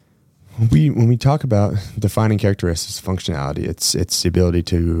 when we talk about defining characteristics of functionality, it's the ability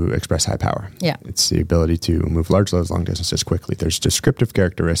to express high power. Yeah. It's the ability to move large loads, long distances quickly. There's descriptive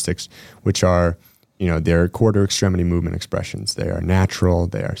characteristics, which are, they're quarter extremity movement expressions. They are natural.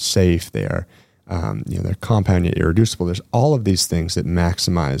 They are safe. They are, they're compound yet irreducible. There's all of these things that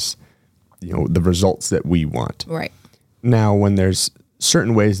maximize, the results that we want. Right. Now, when there's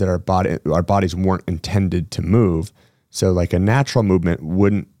certain ways that our bodies weren't intended to move, so like a natural movement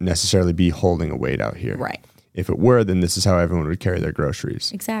wouldn't necessarily be holding a weight out here. Right. If it were, then this is how everyone would carry their groceries.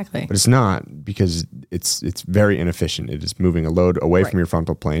 Exactly. But it's not, because it's very inefficient. It is moving a load away from your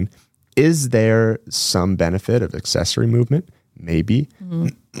frontal plane. Is there some benefit of accessory movement? Maybe.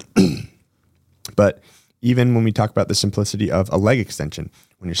 Mm-hmm. But even when we talk about the simplicity of a leg extension,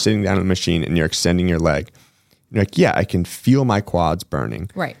 when you're sitting down on the machine and you're extending your leg, you're like, yeah, I can feel my quads burning.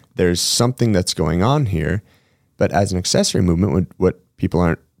 Right. There's something that's going on here. But as an accessory movement, what people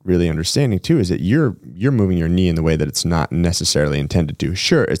aren't really understanding too is that you're moving your knee in the way that it's not necessarily intended to.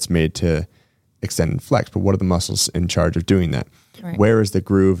 Sure, it's made to extend and flex, but what are the muscles in charge of doing that? Right. Where is the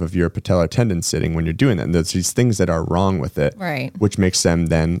groove of your patellar tendon sitting when you're doing that? And there's these things that are wrong with it, right, which makes them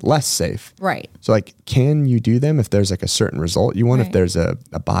then less safe. Right. So like, can you do them if there's like a certain result you want, if there's a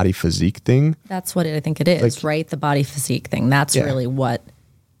body physique thing? That's what I think it is, like, right? The body physique thing. That's really what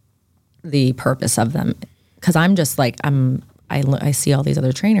the purpose of them. Because I'm just like, I see all these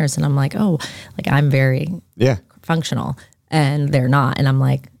other trainers and I'm like, oh, like I'm very functional and they're not. And I'm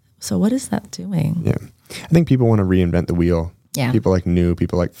like, so what is that doing? Yeah. I think people want to reinvent the wheel. Yeah. People like new,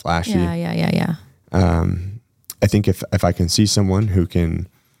 people like flashy. Yeah. I think if I can see someone who can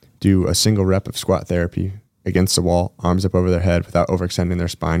do a single rep of squat therapy against the wall, arms up over their head without overextending their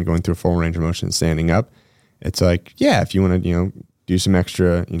spine, going through a full range of motion, standing up, it's like, yeah, if you want to, do some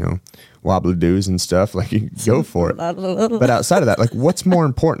extra, wobbly doos and stuff, like you go for it. But outside of that, like what's more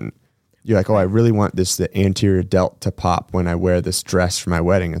important? You're like, oh, I really want the anterior delt to pop when I wear this dress for my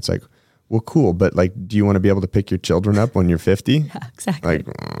wedding. It's like, well, cool. But like, do you want to be able to pick your children up when you're 50? Yeah, exactly.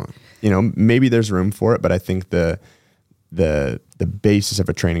 Like, maybe there's room for it, but I think the basis of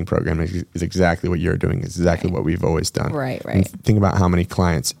a training program is exactly what you're doing, is exactly what we've always done. Right. And think about how many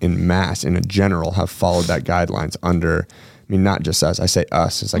clients in mass, in a general, have followed that guidelines under, I mean, not just us. I say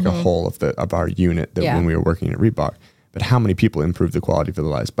us as like a whole of our unit that when we were working at Reebok. But how many people improve the quality of their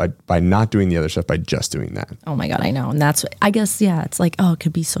lives by not doing the other stuff, by just doing that? Oh my God, I know. And that's, I guess, it's like, oh, it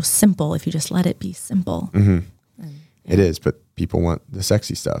could be so simple if you just let it be simple. Mm-hmm. And, it is, but people want the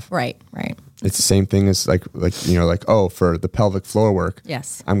sexy stuff. Right. It's the same thing as like oh, for the pelvic floor work,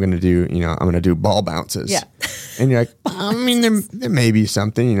 yes, I'm going to do ball bounces. Yeah. And you're like, I mean, there may be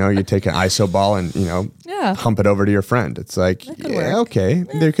something, you take an ISO ball and, pump it over to your friend. It's like, okay,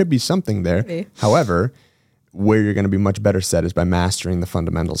 there could be something there. Maybe. However, where you're going to be much better set is by mastering the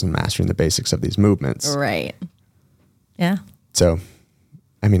fundamentals and mastering the basics of these movements. Right. Yeah. So,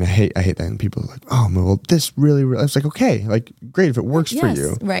 I mean, I hate that. And people are like, oh, well, this really, I was like, okay, like, great if it works for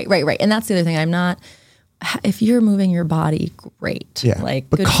you. Right. And that's the other thing. I'm not, if you're moving your body, great. Yeah. Like,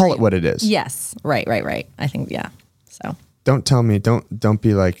 but call it what it is. Yes. Right. I think, so. Don't tell me, don't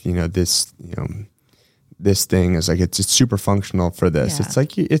be like, this thing is like, it's super functional for this. Yeah. It's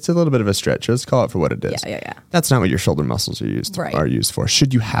like, it's a little bit of a stretch. Let's call it for what it is. Yeah. That's not what your shoulder muscles are used for.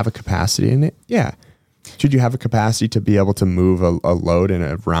 Should you have a capacity in it? Yeah. Should you have a capacity to be able to move a load in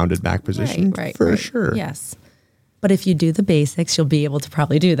a rounded back position? Right. For sure. Yes. But if you do the basics, you'll be able to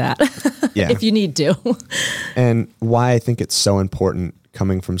probably do that. Yeah. If you need to. And why I think it's so important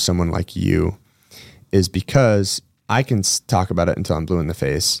coming from someone like you is because I can talk about it until I'm blue in the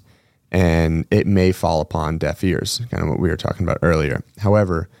face, and it may fall upon deaf ears, kind of what we were talking about earlier.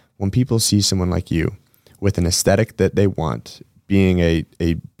 However, when people see someone like you with an aesthetic that they want, being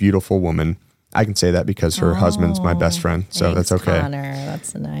a beautiful woman, I can say that because her husband's my best friend, so thanks, that's okay. Connor,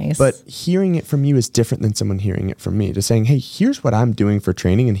 that's nice. But hearing it from you is different than someone hearing it from me. Just saying, hey, here's what I'm doing for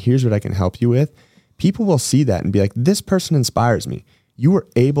training and here's what I can help you with. People will see that and be like, this person inspires me. You were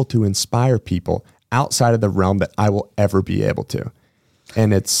able to inspire people outside of the realm that I will ever be able to.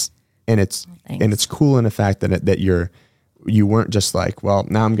 And it's cool in the fact that you weren't just like, well,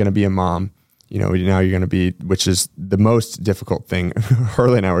 now I'm going to be a mom. Now you're going to be, which is the most difficult thing.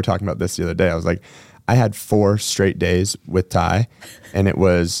 Hurley and I were talking about this the other day. I was like, I had 4 straight days with Ty, and it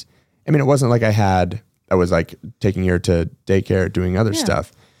wasn't like I was like taking her to daycare, doing other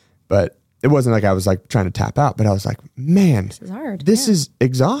stuff, but it wasn't like I was like trying to tap out, but I was like, man, This is hard. This is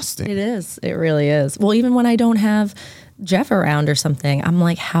exhausting. It is. It really is. Well, even when I don't have Jeff around or something, I'm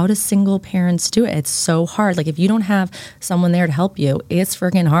like, how do single parents do it? It's so hard. Like if you don't have someone there to help you, it's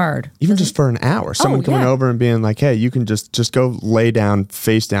freaking hard. Even just for an hour, someone coming over and being like, hey, you can just go lay down,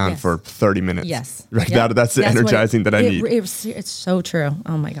 face down for 30 minutes. Yes. Right. That's the energizing that I need. It's so true.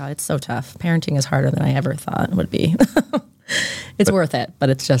 Oh my God. It's so tough. Parenting is harder than I ever thought it would be. It's worth it, but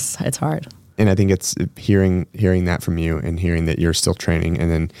it's hard. And I think it's hearing that from you and hearing that you're still training. And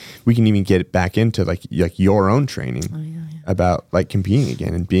then we can even get back into like your own training about like competing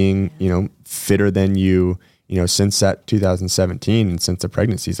again and being, fitter than you since that 2017 and since the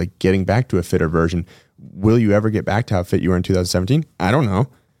pregnancies, like getting back to a fitter version. Will you ever get back to how fit you were in 2017? I don't know.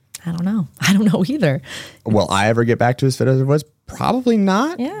 I don't know either. Will I ever get back to as fit as I was? Probably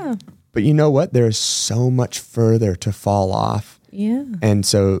not. Yeah. But you know what? There's so much further to fall off. Yeah. And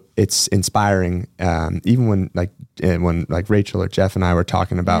so it's inspiring. Even when Rachel or Jeff and I were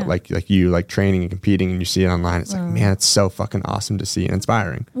talking about like you like training and competing and you see it online, it's like, man, it's so fucking awesome to see and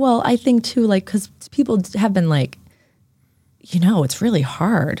inspiring. Well, I think too, like, cause people have been like, it's really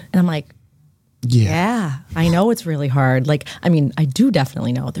hard. And I'm like, yeah, I know it's really hard. Like, I mean, I do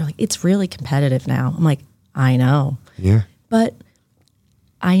definitely know. They're like, it's really competitive now. I'm like, I know. Yeah. But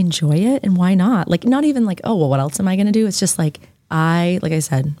I enjoy it. And why not? Like, not even like, oh, well, what else am I going to do? It's just like I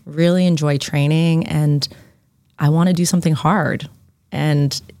said, really enjoy training and I want to do something hard.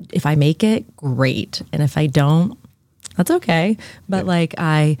 And if I make it, great. And if I don't, that's okay. But like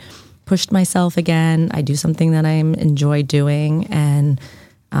I pushed myself again. I do something that I enjoy doing and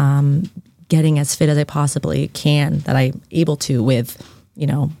getting as fit as I possibly can that I'm able to with,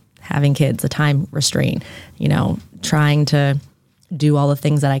 having kids, the time restraint, trying to do all the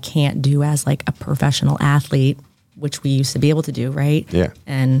things that I can't do as like a professional athlete, which we used to be able to do, right? Yeah.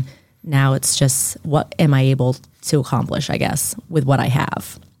 And now it's just what am I able to accomplish, I guess, with what I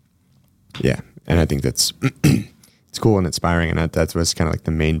have. Yeah. And I think that's it's cool and inspiring. And that's what's kind of like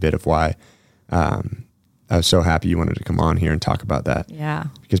the main bit of why I was so happy you wanted to come on here and talk about that. Yeah.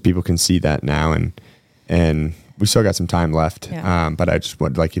 Because people can see that now and we still got some time left. Yeah. But I just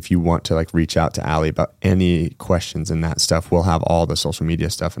would like, if you want to like reach out to Allie about any questions and that stuff, we'll have all the social media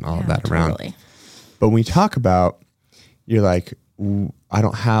stuff and all of that around. But when we talk about, you're like, I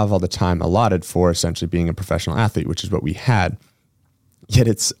don't have all the time allotted for essentially being a professional athlete, which is what we had. Yet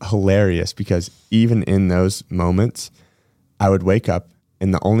it's hilarious because even in those moments, I would wake up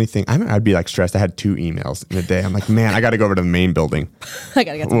and the only thing, I'd be like stressed. I had 2 emails in a day. I'm like, man, I got to go over to the main building. I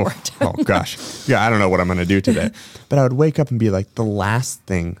got to get some work done. Oh gosh. Yeah, I don't know what I'm going to do today. But I would wake up and be like, the last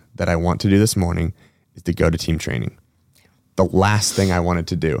thing that I want to do this morning is to go to team training. The last thing I wanted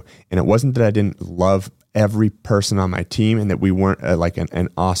to do. And it wasn't that I didn't love every person on my team and that we weren't like an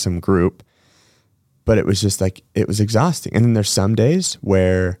awesome group, but it was just like, it was exhausting. And then there's some days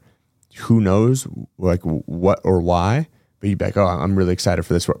where who knows like what or why, but you'd be like, oh, I'm really excited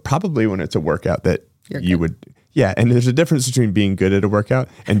for this work. Probably when it's a workout that you would, yeah. And there's a difference between being good at a workout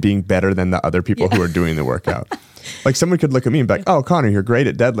and being better than the other people who are doing the workout. Like someone could look at me and be like, oh, Connor, you're great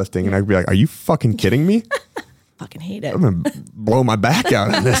at deadlifting. And I'd be like, are you fucking kidding me? Fucking hate it. I'm going to blow my back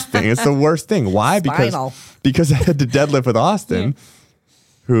out on this thing. It's the worst thing. Why? Because I had to deadlift with Austin,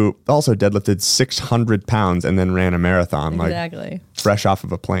 who also deadlifted 600 pounds and then ran a marathon, like fresh off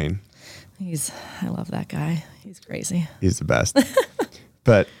of a plane. I love that guy. He's crazy. He's the best.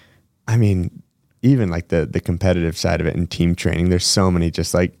 But I mean, even like the competitive side of it and team training, there's so many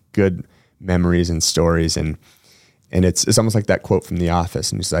just like good memories and stories. And it's almost like that quote from The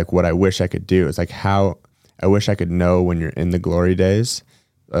Office. And it's like, what I wish I could do is like how I wish I could know when you're in the glory days,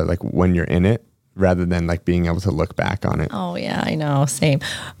 like when you're in it, rather than like being able to look back on it. Oh yeah, I know. Same.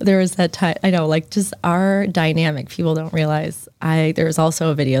 There was that time, I know, like just our dynamic, people don't realize. There was also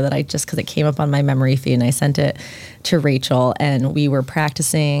a video that cause it came up on my memory feed and I sent it to Rachel and we were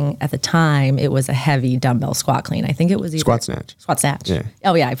practicing at the time. It was a heavy dumbbell squat clean. I think it was squat snatch. Yeah.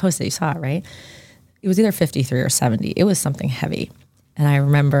 Oh yeah. I posted, you saw it, right? It was either 53 or 70. It was something heavy. And I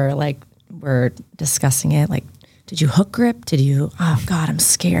remember like, we're discussing it. Like, did you hook grip? Oh God, I'm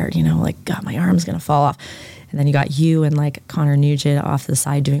scared, like God, my arm's going to fall off. And then you got you and like Connor Nugent off to the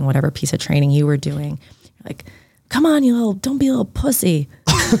side doing whatever piece of training you were doing. You're like, come on, don't be a little pussy.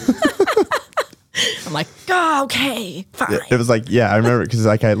 I'm like, oh, okay, fine. It was like, yeah, I remember because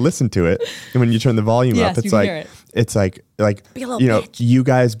like I listened to it and when you turn the volume up, it's like, it's like, you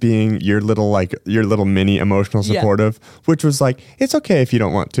guys being your little mini emotional supportive, which was like, it's okay if you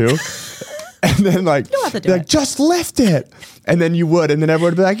don't want to. And then like, you don't have to do it. Just lift it. And then you would, and then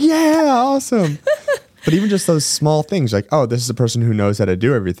everyone would be like, yeah, awesome. But even just those small things like, oh, this is a person who knows how to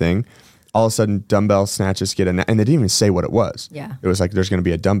do everything. all of a sudden dumbbell snatches and they didn't even say what it was. Yeah. It was like, there's going to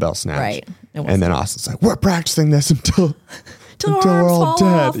be a dumbbell snatch. Right. And then Austin's like, we're practicing this until our we're arms all fall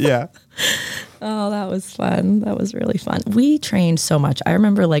dead. off. Yeah. Oh, that was fun. That was really fun. We trained so much. I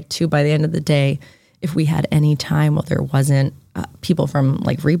remember like too, by the end of the day, if we had any time while there wasn't people from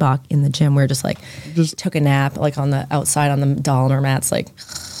like Reebok in the gym, we were just took a nap like on the outside on the Dahmer mats, like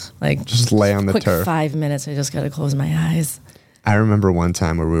just lay on the quick turf. 5 minutes. I just got to close my eyes. I remember one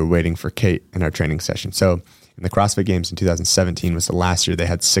time where we were waiting for Kate in our training session. So in the CrossFit Games in 2017 was the last year they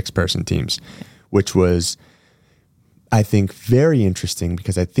had 6-person teams, which was, I think, very interesting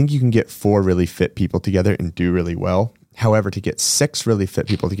because I think you can get 4 really fit people together and do really well. However, to get 6 really fit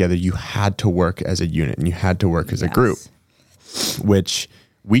people together, you had to work as a unit and you had to work as a group, which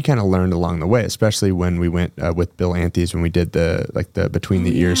we kind of learned along the way, especially when we went with Bill Anthes when we did the between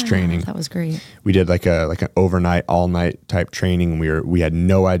the ears training. That was great. We did like an overnight, all night type training. We had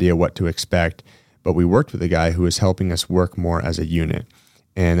no idea what to expect, but we worked with a guy who was helping us work more as a unit.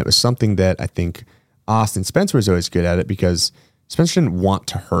 And it was something that I think Spencer was always good at it because Spencer didn't want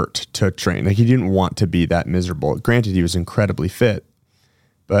to hurt to train. Like he didn't want to be that miserable. Granted, he was incredibly fit,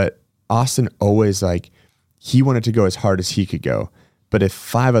 but Austin always he wanted to go as hard as he could go. But if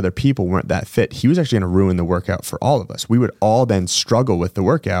 5 other people weren't that fit, he was actually going to ruin the workout for all of us. We would all then struggle with the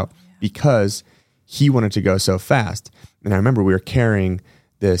workout because he wanted to go so fast. And I remember we were carrying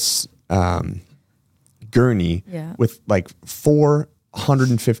this gurney with like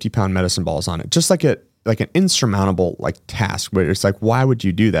 450-pound medicine balls on it, just like an insurmountable task where it's like, why would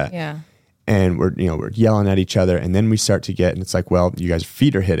you do that? Yeah. And we're yelling at each other, and then we start to get, and it's like, well, you guys'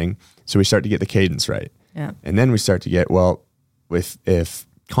 feet are hitting, so we start to get the cadence right. Yeah. And then we start to get, well, if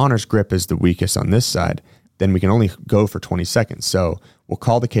Connor's grip is the weakest on this side, then we can only go for 20 seconds. So we'll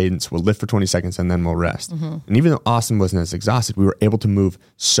call the cadence, we'll lift for 20 seconds, and then we'll rest. Mm-hmm. And even though Austin wasn't as exhausted, we were able to move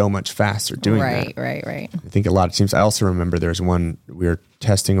so much faster doing that. Right. I think a lot of teams, I also remember there was one, we were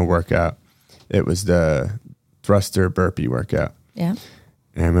testing a workout. It was the thruster burpee workout. Yeah.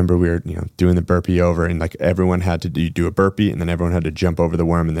 And I remember we were, doing the burpee over, and everyone had to do a burpee, and then everyone had to jump over the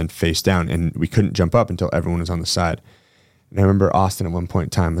worm and then face down. And we couldn't jump up until everyone was on the side. And I remember Austin at one point in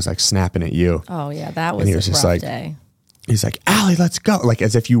time was snapping at you. Oh yeah, that was a rough day. He's like, Allie, let's go.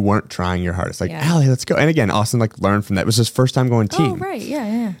 As if you weren't trying your hardest. Allie, let's go. And again, Austin learned from that. It was his first time going team. Oh, right.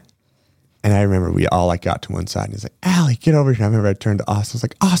 Yeah. And I remember we all got to one side and he's like, Allie, get over here. And I remember I turned to Austin. I was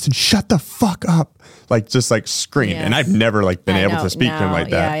like, Austin, shut the fuck up. Just screamed. Yes. And I've never been able to speak to him like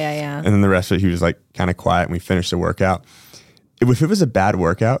that. Yeah. And then the rest of it, he was kind of quiet, and we finished the workout. If it was a bad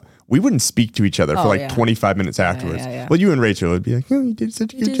workout, we wouldn't speak to each other for 25 minutes afterwards. Yeah. Well, you and Rachel would be like, oh, you did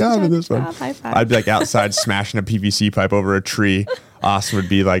such a good job in this one. High five. I'd be outside smashing a PVC pipe over a tree. Austin would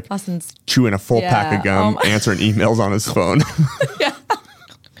be Austin's chewing a full pack of gum, answering emails on his phone. Yeah.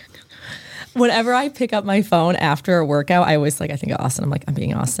 Whenever I pick up my phone after a workout, I always I think of Austin. I'm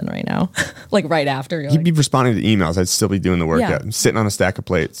being Austin right now. Right after. He'd be responding to emails. I'd still be doing the workout. Yeah. I'm sitting on a stack of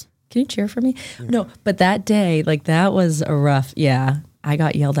plates. Can you cheer for me? Yeah. No, but that day, that was a rough, I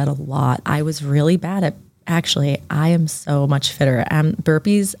got yelled at a lot. I was really bad at, actually, I am so much fitter.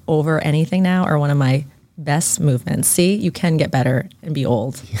 Burpees over anything now are one of my best movements. See, you can get better and be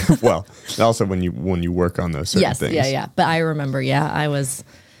old. Well, also when you work on those certain things. Yeah. But I remember, I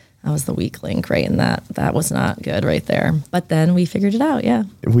was the weak link, right? And that was not good right there. But then we figured it out,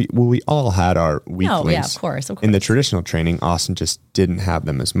 We all had our weak links. Yeah, of course. In the traditional training, Austin just didn't have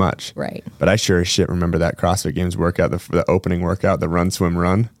them as much. Right. But I sure as shit remember that CrossFit Games workout, the opening workout, the run, swim,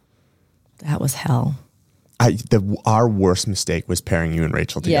 run. That was hell. Our worst mistake was pairing you and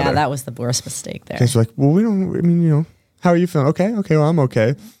Rachel together. Yeah, that was the worst mistake there. Because we're like, well, how are you feeling? Okay, well, I'm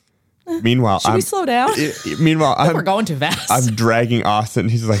okay. Meanwhile, should we slow down? We're going too fast. I'm dragging Austin.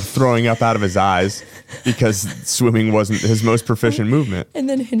 He's throwing up out of his eyes because swimming wasn't his most proficient movement. And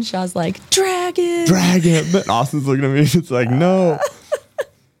then Hinshaw's like, drag it. But Austin's looking at me. It's no.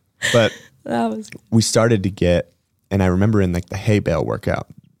 But we started to get, and I remember in the hay bale workout,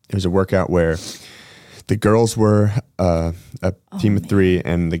 it was a workout where the girls were a team of 3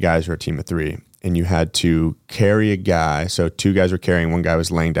 and the guys were a team of 3. And you had to carry a guy. So 2 guys were carrying, 1 guy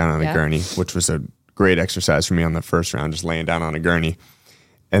was laying down on a gurney, which was a great exercise for me on the first round, just laying down on a gurney.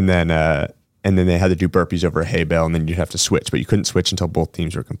 And then they had to do burpees over a hay bale, and then you'd have to switch, but you couldn't switch until both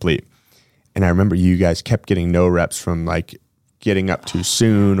teams were complete. And I remember you guys kept getting no reps from getting up too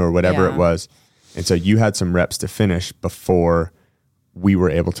soon or whatever it was. And so you had some reps to finish before we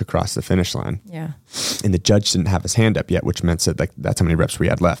were able to cross the finish line. Yeah. And the judge didn't have his hand up yet, which meant that that's how many reps we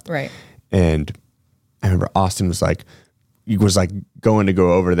had left. Right. And I remember Austin was going to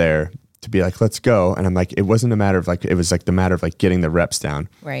go over there, to be like, let's go. And I'm like, it wasn't a matter of like, it was like the matter of like getting the reps down.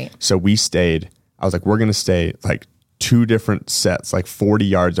 Right. So we stayed, I was like, we're going to stay like 2 different sets, like 40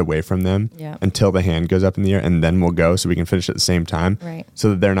 yards away from them until the hand goes up in the air, and then we'll go so we can finish at the same time. Right.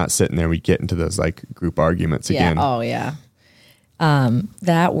 So that they're not sitting there. We get into those like group arguments again. Oh yeah.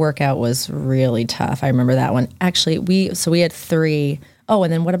 That workout was really tough. I remember that one. Actually, we had 3. Oh,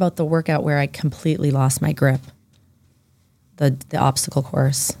 and then what about the workout where I completely lost my grip? The obstacle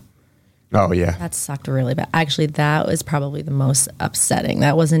course. Oh yeah. That sucked really bad. Actually, that was probably the most upsetting.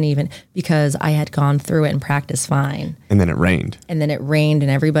 That wasn't even because I had gone through it and practiced fine. And then it rained. And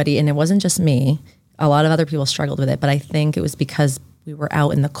everybody, and it wasn't just me. A lot of other people struggled with it, but I think it was because we were out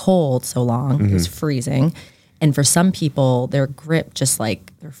in the cold so long. It was freezing. And for some people, their grip just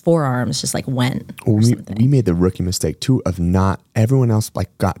like their forearms just like went. We made the rookie mistake too of not, everyone else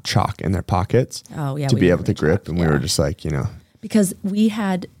like got chalk in their pockets to be able to grip. And we were just like, because we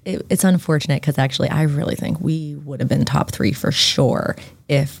had, it's unfortunate because actually I really think we would have been top 3 for sure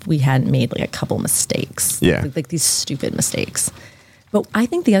if we hadn't made like a couple mistakes. Yeah. Like these stupid mistakes. But I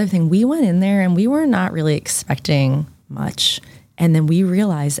think the other thing, we went in there and we were not really expecting much. And then we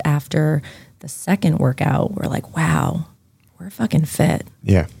realized after the second workout, we're like, wow, we're fucking fit.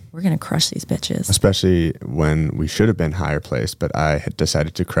 Yeah. We're going to crush these bitches. Especially when we should have been higher placed, but I had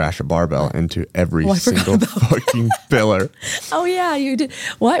decided to crash a barbell into every single fucking pillar. Oh yeah, you did.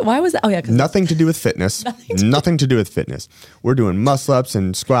 Why was that? Oh yeah. Nothing to do with fitness. Nothing to do with fitness. We're doing muscle ups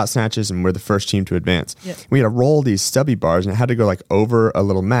and squat snatches, and we're the first team to advance. Yep. We had to roll these stubby bars, and it had to go like over a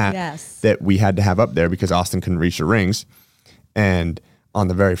little mat that we had to have up there because Austin couldn't reach the rings. And on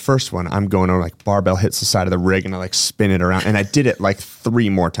the very first one, I'm going over like barbell hits the side of the rig and I like spin it around. And I did it like 3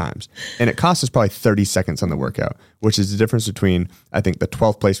 more times. And it cost us probably 30 seconds on the workout, which is the difference between, I think, the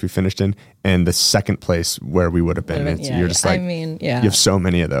 12th place we finished in and the 2nd place where we would have been. You're just like, you have so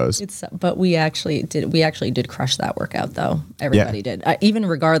many of those. But we actually did crush that workout though. Everybody did. Even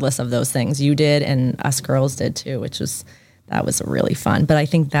regardless of those things, you did and us girls did too, that was really fun. But I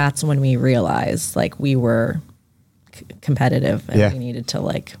think that's when we realized like we were competitive and we needed to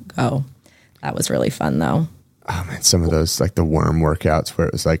like go. That was really fun though. Oh man, some of those like the worm workouts where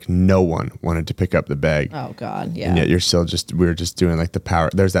it was like no one wanted to pick up the bag. Oh God, yeah. And yet we were just doing like the power.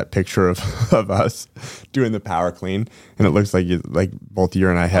 There's that picture of us doing the power clean, and it looks like both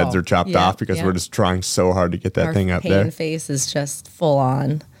your and I heads are chopped off because we're just trying so hard to get that thing up there. Our face is just full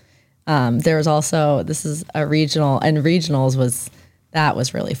on. There was also, this is a regional, and regionals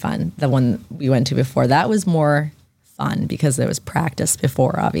was really fun. The one we went to before, that was more fun because there was practice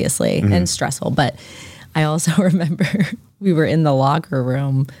before, obviously, and stressful. But I also remember we were in the locker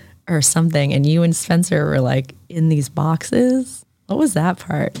room or something, and you and Spencer were like in these boxes. What was that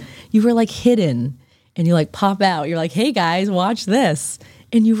part? You were like hidden, and you like pop out. You're like, "Hey guys, watch this!"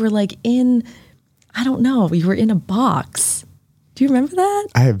 And you were like in, I don't know, you were in a box. Do you remember that?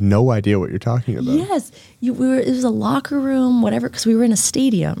 I have no idea what you're talking about. Yes, it was a locker room, whatever, because we were in a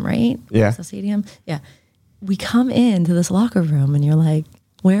stadium, right? Yeah, a stadium. Yeah. We come into this locker room and you're like,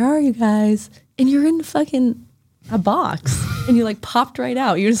 where are you guys? And you're in fucking a box and you like popped right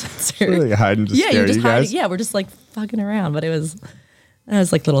out. You're just really hiding to scare you guys. Hiding. Yeah, we're just like fucking around. But that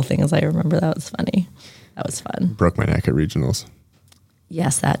was like little things I remember. That was funny. That was fun. Broke my neck at regionals.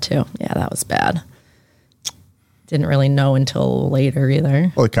 Yes, that too. Yeah, that was bad. Didn't really know until later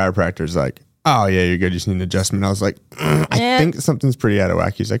either. Well, the chiropractor's like, oh yeah, you're good. You just need an adjustment. I was like, I think something's pretty out of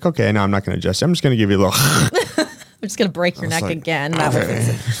whack. He's like, okay, no, I'm not going to adjust you. I'm just going to give you a little. I'm just going to break your neck again. That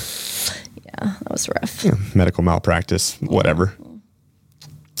was, yeah, that was rough. Yeah, medical malpractice, whatever.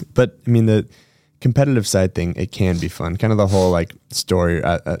 But I mean, the competitive side thing, it can be fun. Kind of the whole like story.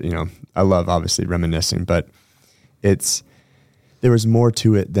 I love obviously reminiscing, but there was more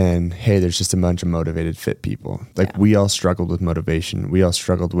to it than, hey, there's just a bunch of motivated, fit people. Like we all struggled with motivation. We all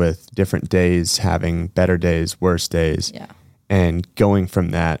struggled with different days, having better days, worse days. Yeah. And going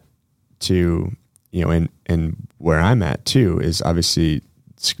from that to, and where I'm at too is obviously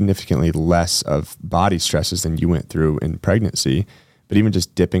significantly less of body stresses than you went through in pregnancy, but even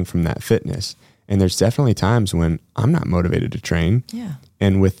just dipping from that fitness. And there's definitely times when I'm not motivated to train. Yeah.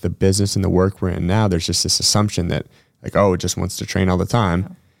 And with the business and the work we're in now, there's just this assumption that like, oh, it just wants to train all the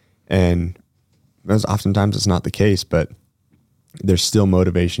time. Yeah. And oftentimes it's not the case, but there's still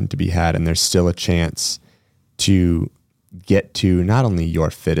motivation to be had, and there's still a chance to get to not only your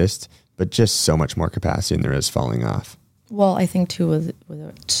fittest, but just so much more capacity than there is falling off. Well, I think too, with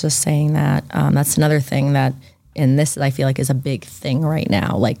just saying that, that's another thing that in this, I feel like is a big thing right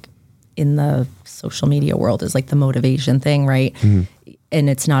now, like in the social media world, is like the motivation thing, right? Mm-hmm. and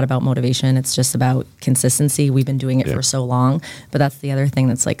it's not about motivation. It's just about consistency. We've been doing it for so long, but that's the other thing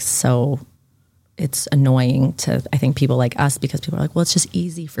that's like, it's annoying to, I think, people like us, because people are like, well, it's just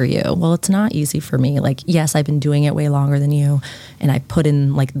easy for you. Well, it's not easy for me. Like, yes, I've been doing it way longer than you, and I put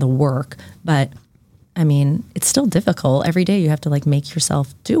in like the work, but I mean, it's still difficult. Every day you have to like make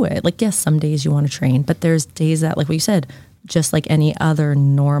yourself do it. Like, yes, some days you want to train, but there's days that, like what you said, just like any other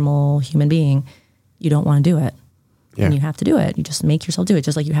normal human being, you don't want to do it. Yeah. And you have to do it. You just make yourself do it.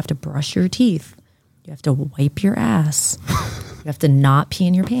 Just like you have to brush your teeth. You have to wipe your ass. You have to not pee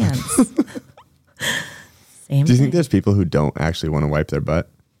in your pants. Same Do you thing. think there's people who don't actually want to wipe their butt?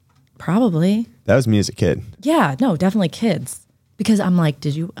 Probably. That was me as a kid. Yeah, no, definitely kids. Because I'm like,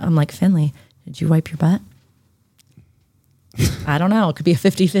 Finley, did you wipe your butt? I don't know. It could be a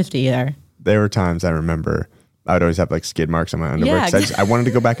 50-50 there. There were times I remember I would always have like skid marks on my underwear. Yeah, Because I wanted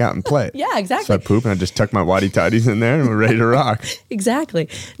to go back out and play. Yeah, exactly. So I'd poop and I'd just tuck my whitey-tighties in there and we're ready to rock. Exactly.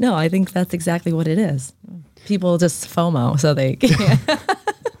 No, I think that's exactly what it is. People just FOMO, so they can't.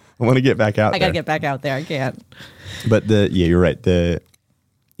 I want to get back out there. I got to get back out there. I can't. But you're right.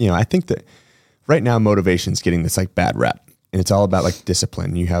 I think that right now motivation's getting this like bad rap, and it's all about like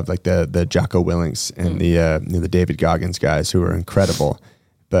discipline. You have like the Jocko Willings and the David Goggins guys who are incredible,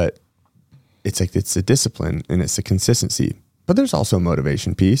 but it's like, it's the discipline and it's the consistency, but there's also a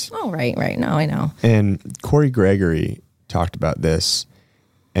motivation piece. Oh, right. No, I know. And Corey Gregory talked about this,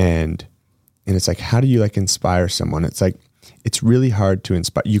 and it's like, how do you like inspire someone? It's like, it's really hard to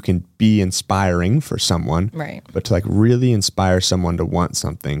inspire. You can be inspiring for someone, right? But to like really inspire someone to want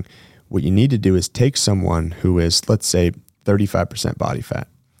something, what you need to do is take someone who is, let's say, 35% body fat,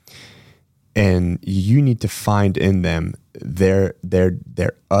 and you need to find in them their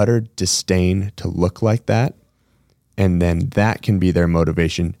utter disdain to look like that, and then that can be their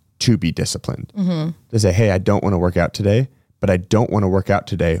motivation to be disciplined. Mm-hmm. To say, hey, I don't want to work out today, but I don't want to work out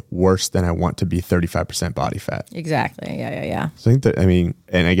today worse than I want to be 35% body fat. Exactly. Yeah. So I think that,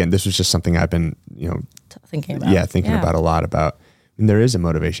 and again, this was just something I've been, thinking about. Thinking about a lot about. And there is a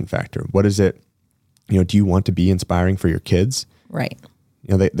motivation factor. What is it? Do you want to be inspiring for your kids? Right.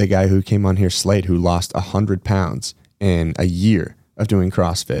 The guy who came on here, Slade, who lost 100 pounds in a year of doing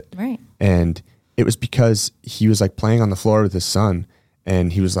CrossFit. Right. And it was because he was like playing on the floor with his son,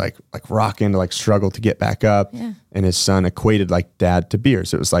 and he was like rocking to like struggle to get back up. Yeah. And his son equated like dad to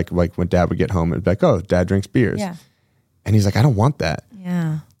beers. It was like when dad would get home, it'd be like, oh, dad drinks beers. Yeah. And he's like, I don't want that.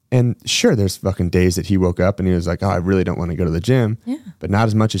 Yeah. And sure, there's fucking days that he woke up and he was like, oh, I really don't want to go to the gym. Yeah. But not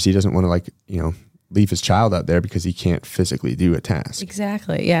as much as he doesn't want to leave his child out there because he can't physically do a task.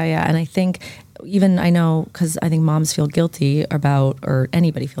 Exactly. Yeah. And I think I know, because I think moms feel guilty about, or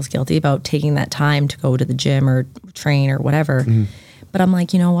anybody feels guilty about taking that time to go to the gym or train or whatever. Mm-hmm. But I'm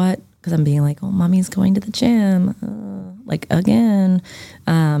like, you know what? Because I'm being like, oh, mommy's going to the gym, like again.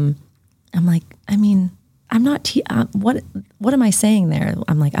 I'm like, I'm not, what am I saying there?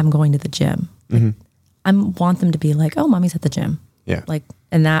 I'm like, I'm going to the gym. Mm-hmm. I want them to be like, oh, mommy's at the gym. Yeah. Like,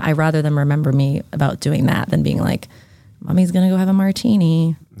 and that, I rather them remember me about doing that than being like, mommy's going to go have a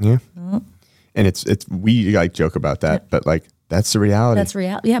martini. Yeah. And we like joke about that, but like, that's the reality. That's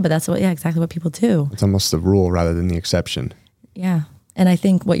reality. Yeah. But that's exactly what people do. It's almost the rule rather than the exception. Yeah. And I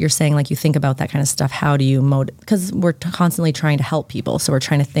think what you're saying, like you think about that kind of stuff, how do you because we're constantly trying to help people. So we're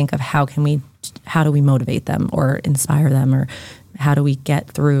trying to think of how do we motivate them or inspire them, or how do we get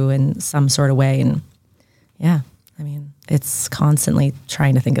through in some sort of way? And yeah, it's constantly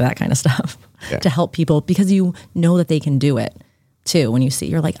trying to think of that kind of stuff to help people, because you know that they can do it too. When you see,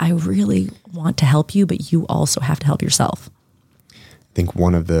 you're like, I really want to help you, but you also have to help yourself. I think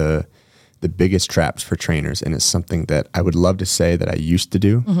one of the biggest traps for trainers, and it's something that I would love to say that I used to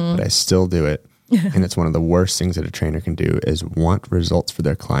do, but I still do it. And it's one of the worst things that a trainer can do, is want results for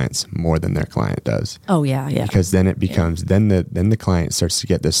their clients more than their client does. Oh yeah. Because then it becomes, then the client starts to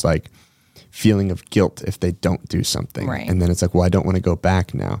get this like feeling of guilt if they don't do something. Right. And then it's like, well, I don't want to go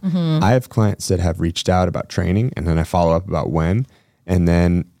back now. Mm-hmm. I have clients that have reached out about training, and then I follow up about when, and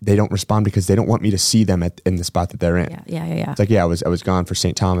then they don't respond because they don't want me to see them in the spot that they're in. Yeah. It's like, I was gone for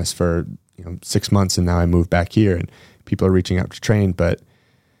St. Thomas for 6 months, and now I moved back here, and people are reaching out to train, but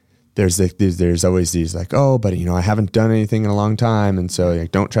there's always these like, oh, but I haven't done anything in a long time, and so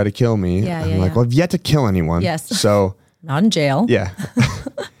like, don't try to kill me. I'm like, well, I've yet to kill anyone. Yes. So not in jail. Yeah.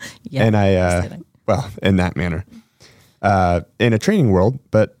 And in that manner, in a training world,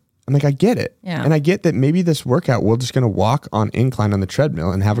 but I'm like, I get it. Yeah. And I get that maybe this workout, we're just going to walk on incline on the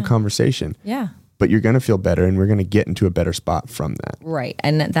treadmill and have a conversation. Yeah. But you're going to feel better, and we're going to get into a better spot from that. Right.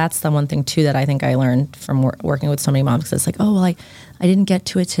 And that's the one thing too that I think I learned from working with so many moms, because it's like, oh, well, I didn't get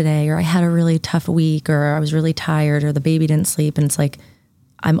to it today, or I had a really tough week, or I was really tired, or the baby didn't sleep. And it's like,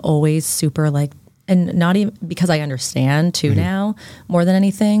 I'm always super like, and not even because I understand too now more than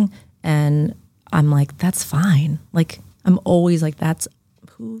anything. And I'm like, that's fine. Like, I'm always like,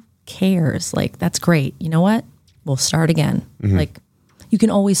 who cares? Like, that's great. You know what? We'll start again. Like, you can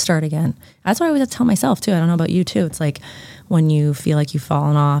always start again. That's what I always tell myself too. I don't know about you too. It's like when you feel like you've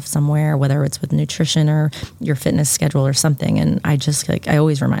fallen off somewhere, whether it's with nutrition or your fitness schedule or something. And I just like, I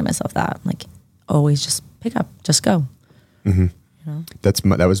always remind myself that, like, always just pick up, just go. You know?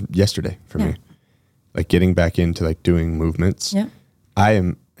 That was yesterday for me. Like getting back into like doing movements. Yeah. I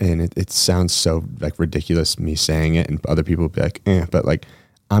am, and it sounds so like ridiculous me saying it, and other people will be like, but like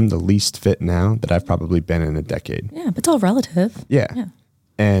I'm the least fit now that I've probably been in a decade. Yeah, but it's all relative. Yeah.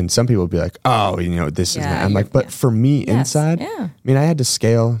 And some people will be like, oh, this is not. I'm like, but for me inside, I mean, I had to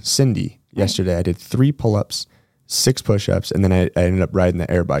scale Cindy yesterday. I did 3 pull-ups, 6 push-ups, and then I ended up riding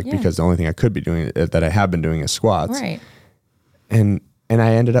the air bike because the only thing I could be doing that I have been doing is squats. Right. And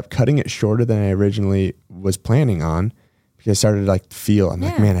I ended up cutting it shorter than I originally was planning on because I started to like feel, I'm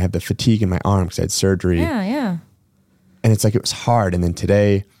like, man, I have the fatigue in my arm because I had surgery. Yeah. And it's like, it was hard. And then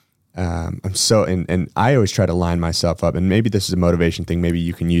today, I'm so, and I always try to line myself up, and maybe this is a motivation thing. Maybe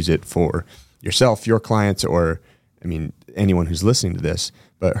you can use it for yourself, your clients, or I mean, anyone who's listening to this.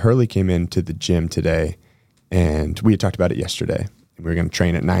 But Hurley came into the gym today and we had talked about it yesterday, and we were going to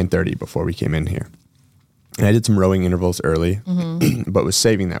train at 9:30 before we came in here. And I did some rowing intervals early, but was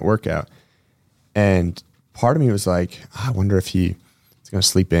saving that workout. And part of me was like, I wonder if he's going to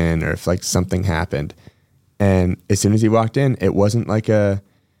sleep in or if like something happened. And as soon as he walked in, it wasn't like I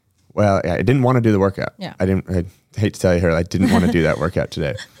didn't want to do the workout. Yeah. I hate to tell you, I didn't want to do that workout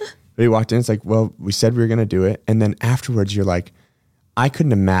today. But he walked in, it's like, well, we said we were going to do it. And then afterwards you're like, I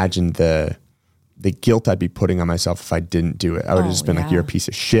couldn't imagine the guilt I'd be putting on myself if I didn't do it. I would have just been like, you're a piece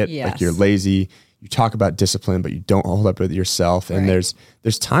of shit. Yes. Like you're lazy. You talk about discipline, but you don't hold up with yourself. And there's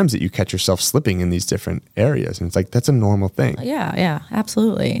times that you catch yourself slipping in these different areas. And it's like, that's a normal thing. Yeah,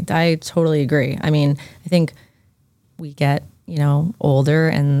 absolutely. I totally agree. I mean, I think we get, older,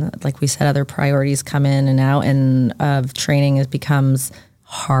 and like we said, other priorities come in and out, and training becomes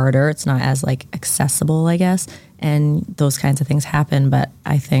harder. It's not as like accessible, I guess. And those kinds of things happen. But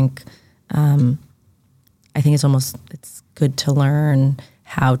I think it's good to learn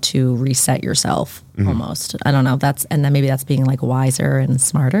how to reset yourself almost. I don't know. And then maybe that's being like wiser and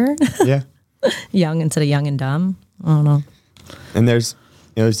smarter. Yeah. Young instead of young and dumb. I don't know. And there's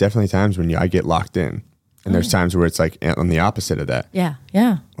definitely times when I get locked in, and there's times where it's like on the opposite of that. Yeah.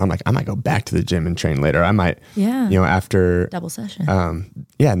 I'm like, I might go back to the gym and train later. I might, after double session. And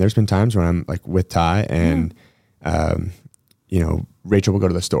there's been times when I'm like with Ty and, Rachel will go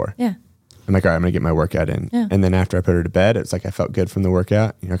to the store. Yeah. I'm like, all right, I'm going to get my workout in. Yeah. And then after I put her to bed, it's like I felt good from the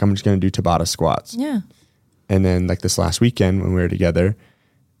workout. Like I'm just going to do Tabata squats. Yeah. And then like this last weekend when we were together,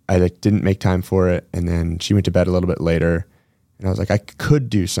 I like didn't make time for it. And then she went to bed a little bit later. And I was like, I could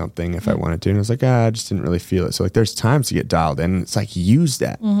do something if I wanted to. And I was like, I just didn't really feel it. So like there's times to get dialed in. And it's like, use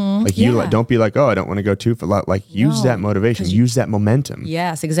that. Like don't be like, oh, I don't want to go too far. Like use that motivation, use that momentum.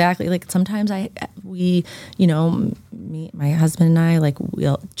 Yes, exactly. Like sometimes my husband and I, like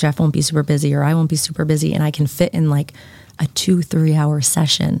Jeff won't be super busy or I won't be super busy. And I can fit in like a 2-3 hour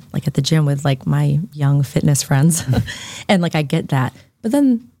session, like at the gym with like my young fitness friends. And like, I get that. But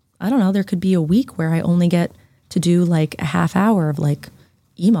then I don't know, there could be a week where I only get to do like a half hour of like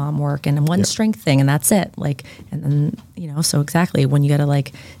EMOM work and one strength thing, and that's it. Like, and then, so exactly when you got to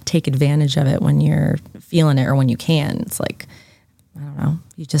like take advantage of it when you're feeling it or when you can, it's like, I don't know,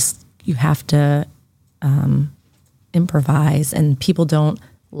 you have to improvise, and people don't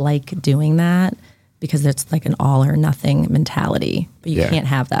like doing that because it's like an all or nothing mentality, but you can't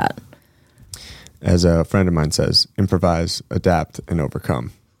have that. As a friend of mine says, improvise, adapt, and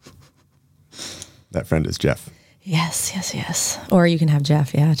overcome. That friend is Jeff. Yes. Or you can have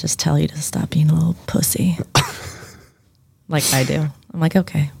Jeff, just tell you to stop being a little pussy. Like I do. I'm like,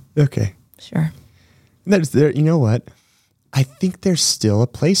 okay. Sure. There's there. You know what? I think there's still a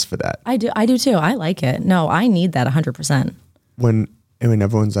place for that. I do too. I like it. No, I need that 100%. When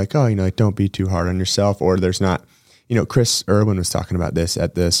everyone's like, oh, like don't be too hard on yourself, or there's not, Chris Irwin was talking about this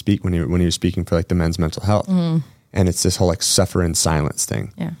at the when he was speaking for like the men's mental health, and it's this whole like suffer in silence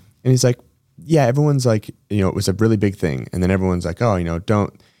thing. Yeah. And he's like, yeah, everyone's like, it was a really big thing. And then everyone's like, oh,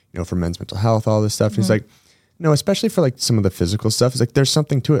 don't, for men's mental health, all this stuff. And he's like, no, especially for like some of the physical stuff. It's like, there's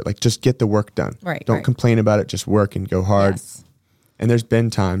something to it. Like just get the work done. Right. Don't complain about it. Just work and go hard. Yes. And there's been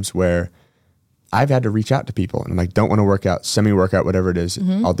times where I've had to reach out to people and I'm like, don't want to work out, semi-workout, whatever it is,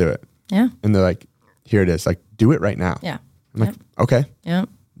 I'll do it. Yeah. And they're like, here it is. Like, do it right now. Yeah. I'm like, okay. Yeah.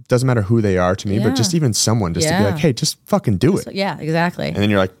 doesn't matter who they are to me, but just even someone just to be like, hey, just fucking do it. Yeah, exactly. And then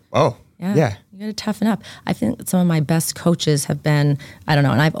you're like, oh, yeah. You got to toughen up. I think some of my best coaches have been, I don't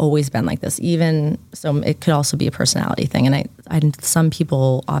know, and I've always been like this, even, so it could also be a personality thing. And I some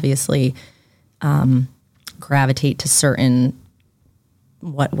people obviously gravitate to certain,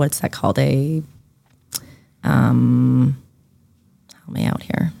 what's that called? Help me out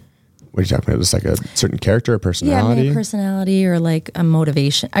here. What are you talking about? Just like a certain character or personality? Yeah, personality or like a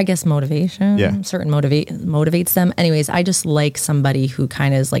motivation. I guess motivation. Yeah. Certain motivates them. Anyways, I just like somebody who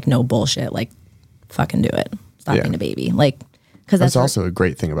kind of is like, no bullshit. Like, fucking do it. Stop being a baby. Like, because that's also a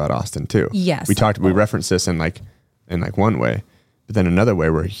great thing about Austin too. Yes. We referenced this in like one way, but then another way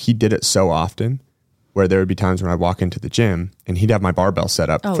where he did it so often where there would be times when I'd walk into the gym and he'd have my barbell set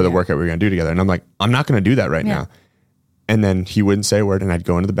up for the workout we were going to do together. And I'm like, I'm not going to do that right now. And then he wouldn't say a word, and I'd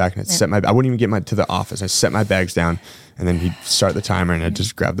go into the back and I wouldn't even get to the office. I set my bags down, and then he'd start the timer, and I'd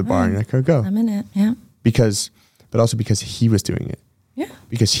just grab the bar, and I'd go. I'm in it, yeah. But also because he was doing it. Yeah.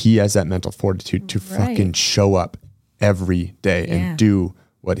 Because he has that mental fortitude to fucking show up every day and do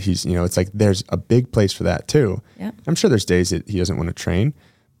what he's, it's like there's a big place for that too. Yeah. I'm sure there's days that he doesn't want to train,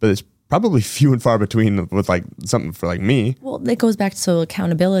 but it's probably few and far between with like something for like me. Well, it goes back to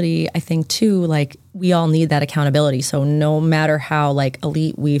accountability, I think too, like we all need that accountability. So no matter how like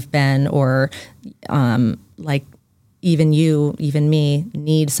elite we've been or like even you, even me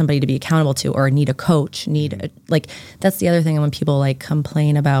need somebody to be accountable to or need a coach, like that's the other thing when people like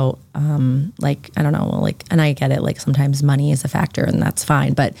complain about like, I don't know, like, and I get it, like sometimes money is a factor and that's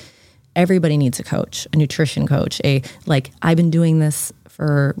fine, but everybody needs a coach, a nutrition coach, like I've been doing this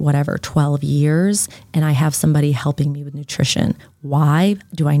for 12 years and I have somebody helping me with nutrition. Why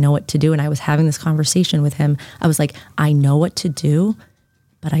do I know what to do? And I was having this conversation with him. I was like, I know what to do,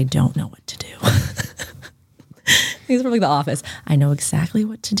 but I don't know what to do. He's from like The Office. I know exactly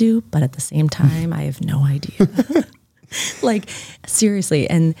what to do, but at the same time, I have no idea. Like seriously.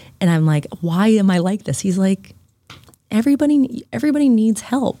 And I'm like, why am I like this? He's like, everybody needs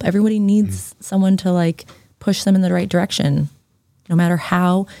help. Everybody needs someone to like push them in the right direction. No matter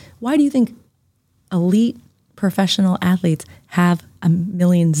how, why do you think elite professional athletes have a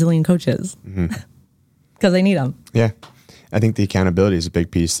million zillion coaches? Because they need them. Yeah. I think the accountability is a big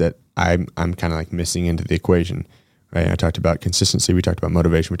piece that I'm kind of like missing into the equation, right? I talked about consistency. We talked about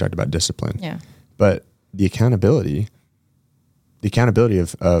motivation. We talked about discipline. Yeah. But the accountability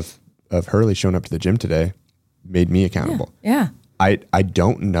of Hurley showing up to the gym today made me accountable. Yeah. I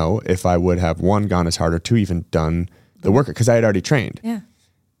don't know if I would have gone as hard or two, even done the workout because I had already trained. Yeah.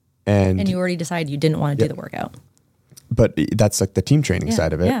 And you already decided you didn't want to do the workout. But that's like the team training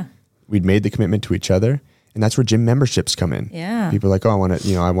side of it. Yeah. We'd made the commitment to each other, and that's where gym memberships come in. Yeah. People are like, oh, I want a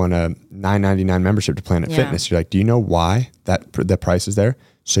 $9.99 membership to Planet Fitness. You're like, do you know why the price is there?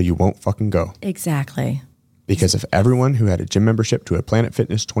 So you won't fucking go. Exactly. Because if everyone who had a gym membership to a Planet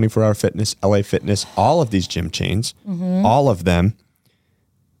Fitness, 24-Hour Fitness, LA Fitness, all of these gym chains, all of them,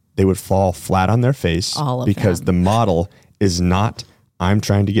 they would fall flat on their face because the model is not, I'm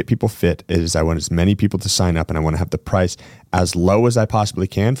trying to get people fit. It is I want as many people to sign up and I want to have the price as low as I possibly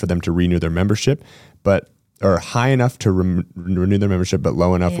can for them to renew their membership, or high enough to renew their membership, but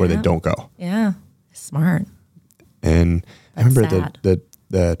low enough where they don't go. Yeah. Smart. And I remember the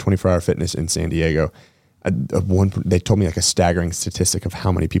 24-Hour Fitness in San Diego, they told me like a staggering statistic of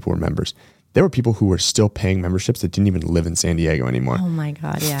how many people were members. There were people who were still paying memberships that didn't even live in San Diego anymore. Oh my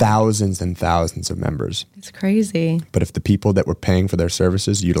God, yeah. Thousands and thousands of members. It's crazy. But if the people that were paying for their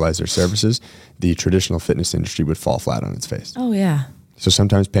services utilize their services, the traditional fitness industry would fall flat on its face. Oh yeah. So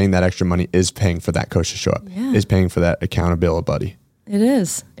sometimes paying that extra money is paying for that coach to show up, is paying for that accountability buddy. It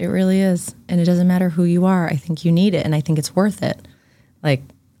is. It really is. And it doesn't matter who you are. I think you need it. And I think it's worth it. Like,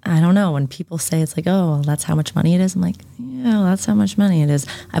 I don't know, when people say it's like, oh, well, that's how much money it is. I'm like, yeah, well, that's how much money it is.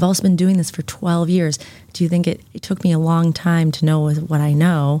 I've also been doing this for 12 years. Do you think it took me a long time to know what I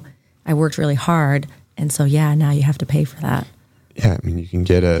know? I worked really hard. And so, yeah, now you have to pay for that. Yeah. I mean, you can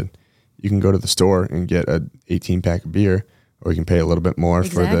go to the store and get a 18-pack of beer, or you can pay a little bit more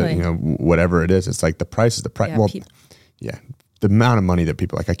for the, whatever it is. It's like the price is the price. Yeah, the amount of money that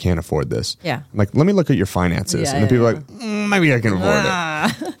people are like, I can't afford this. Yeah. I'm like, let me look at your finances. And then people are like, maybe I can afford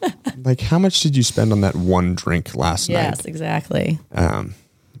it. Like, how much did you spend on that one drink last night? Yes, exactly.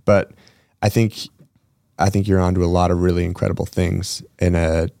 But I think you're onto a lot of really incredible things in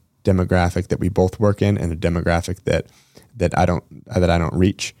a demographic that we both work in, and a demographic that I don't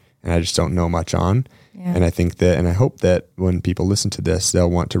reach, and I just don't know much on. Yeah. And I think that, and I hope that when people listen to this, they'll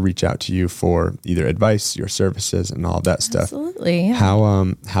want to reach out to you for either advice, your services, and all of that stuff. Absolutely.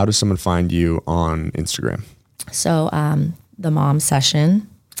 Yeah. How does someone find you on Instagram? So the Mom Session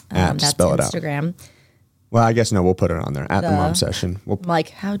That's spell it out. Instagram. Well, I guess no, we'll put it on there at the mom session. I'm like,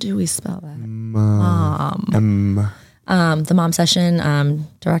 how do we spell that? Mom. The mom session,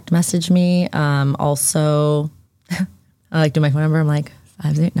 direct message me. Also, I like do my phone number. I'm like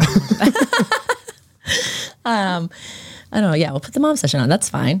 58. No. I don't know. Yeah, we'll put the mom session on. That's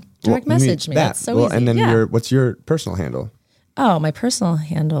fine. Direct message me. That's so easy. And then what's your personal handle? Oh, my personal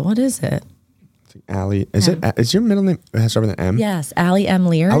handle. What is it? Allie. Is your middle name has started with an M? Yes, Allie M.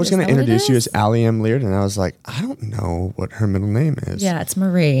 Leard. I was going to introduce you as Allie M. Leard, and I was like, I don't know what her middle name is. Yeah, it's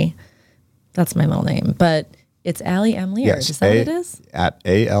Marie. That's my middle name, but it's Allie M. Leard. Yes, is that what it is? At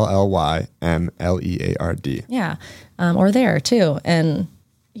ALLYMLEARD. Yeah, or there too, and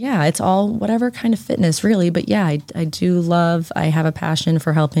yeah, it's all whatever kind of fitness, really. But yeah, I do love. I have a passion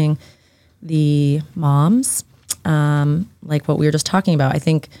for helping the moms, like what we were just talking about. I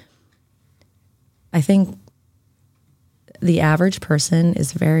think the average person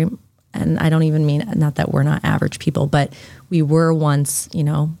is very, and I don't even mean, not that we're not average people, but we were once,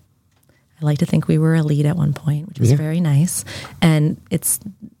 I like to think we were elite at one point, which was very nice. And it's,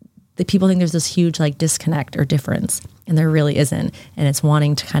 the people think there's this huge like disconnect or difference, and there really isn't. And it's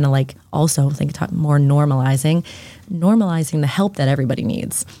wanting to kind of like also talk more normalizing the help that everybody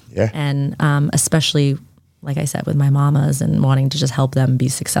needs. Yeah. And especially, like I said, with my mamas and wanting to just help them be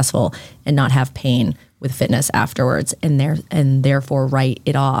successful and not have pain with fitness afterwards, and therefore write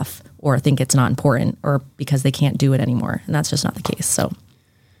it off or think it's not important or because they can't do it anymore. And that's just not the case. So,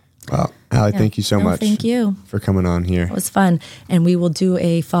 well, Allie, thank you so much. Thank you for coming on here. It was fun. And we will do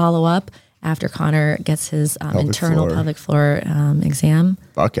a follow-up after Connor gets his internal pelvic floor exam.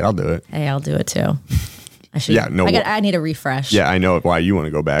 Fuck it, I'll do it. Hey, I'll do it too. I should. I need a refresh. Yeah, I know why you want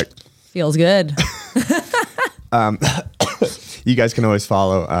to go back. Feels good. You guys can always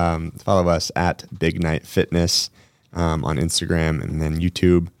follow us at Big Night Fitness on Instagram and then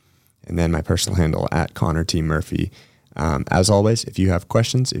YouTube, and then my personal handle at Connor T. Murphy. As always, if you have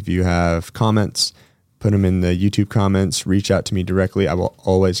questions, if you have comments, put them in the YouTube comments, reach out to me directly. I will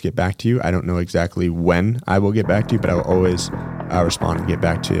always get back to you. I don't know exactly when I will get back to you, but I will always respond and get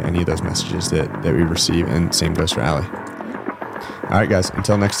back to any of those messages that we receive, and same goes for Allie. All right, guys,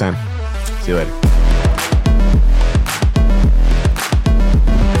 until next time, see you later.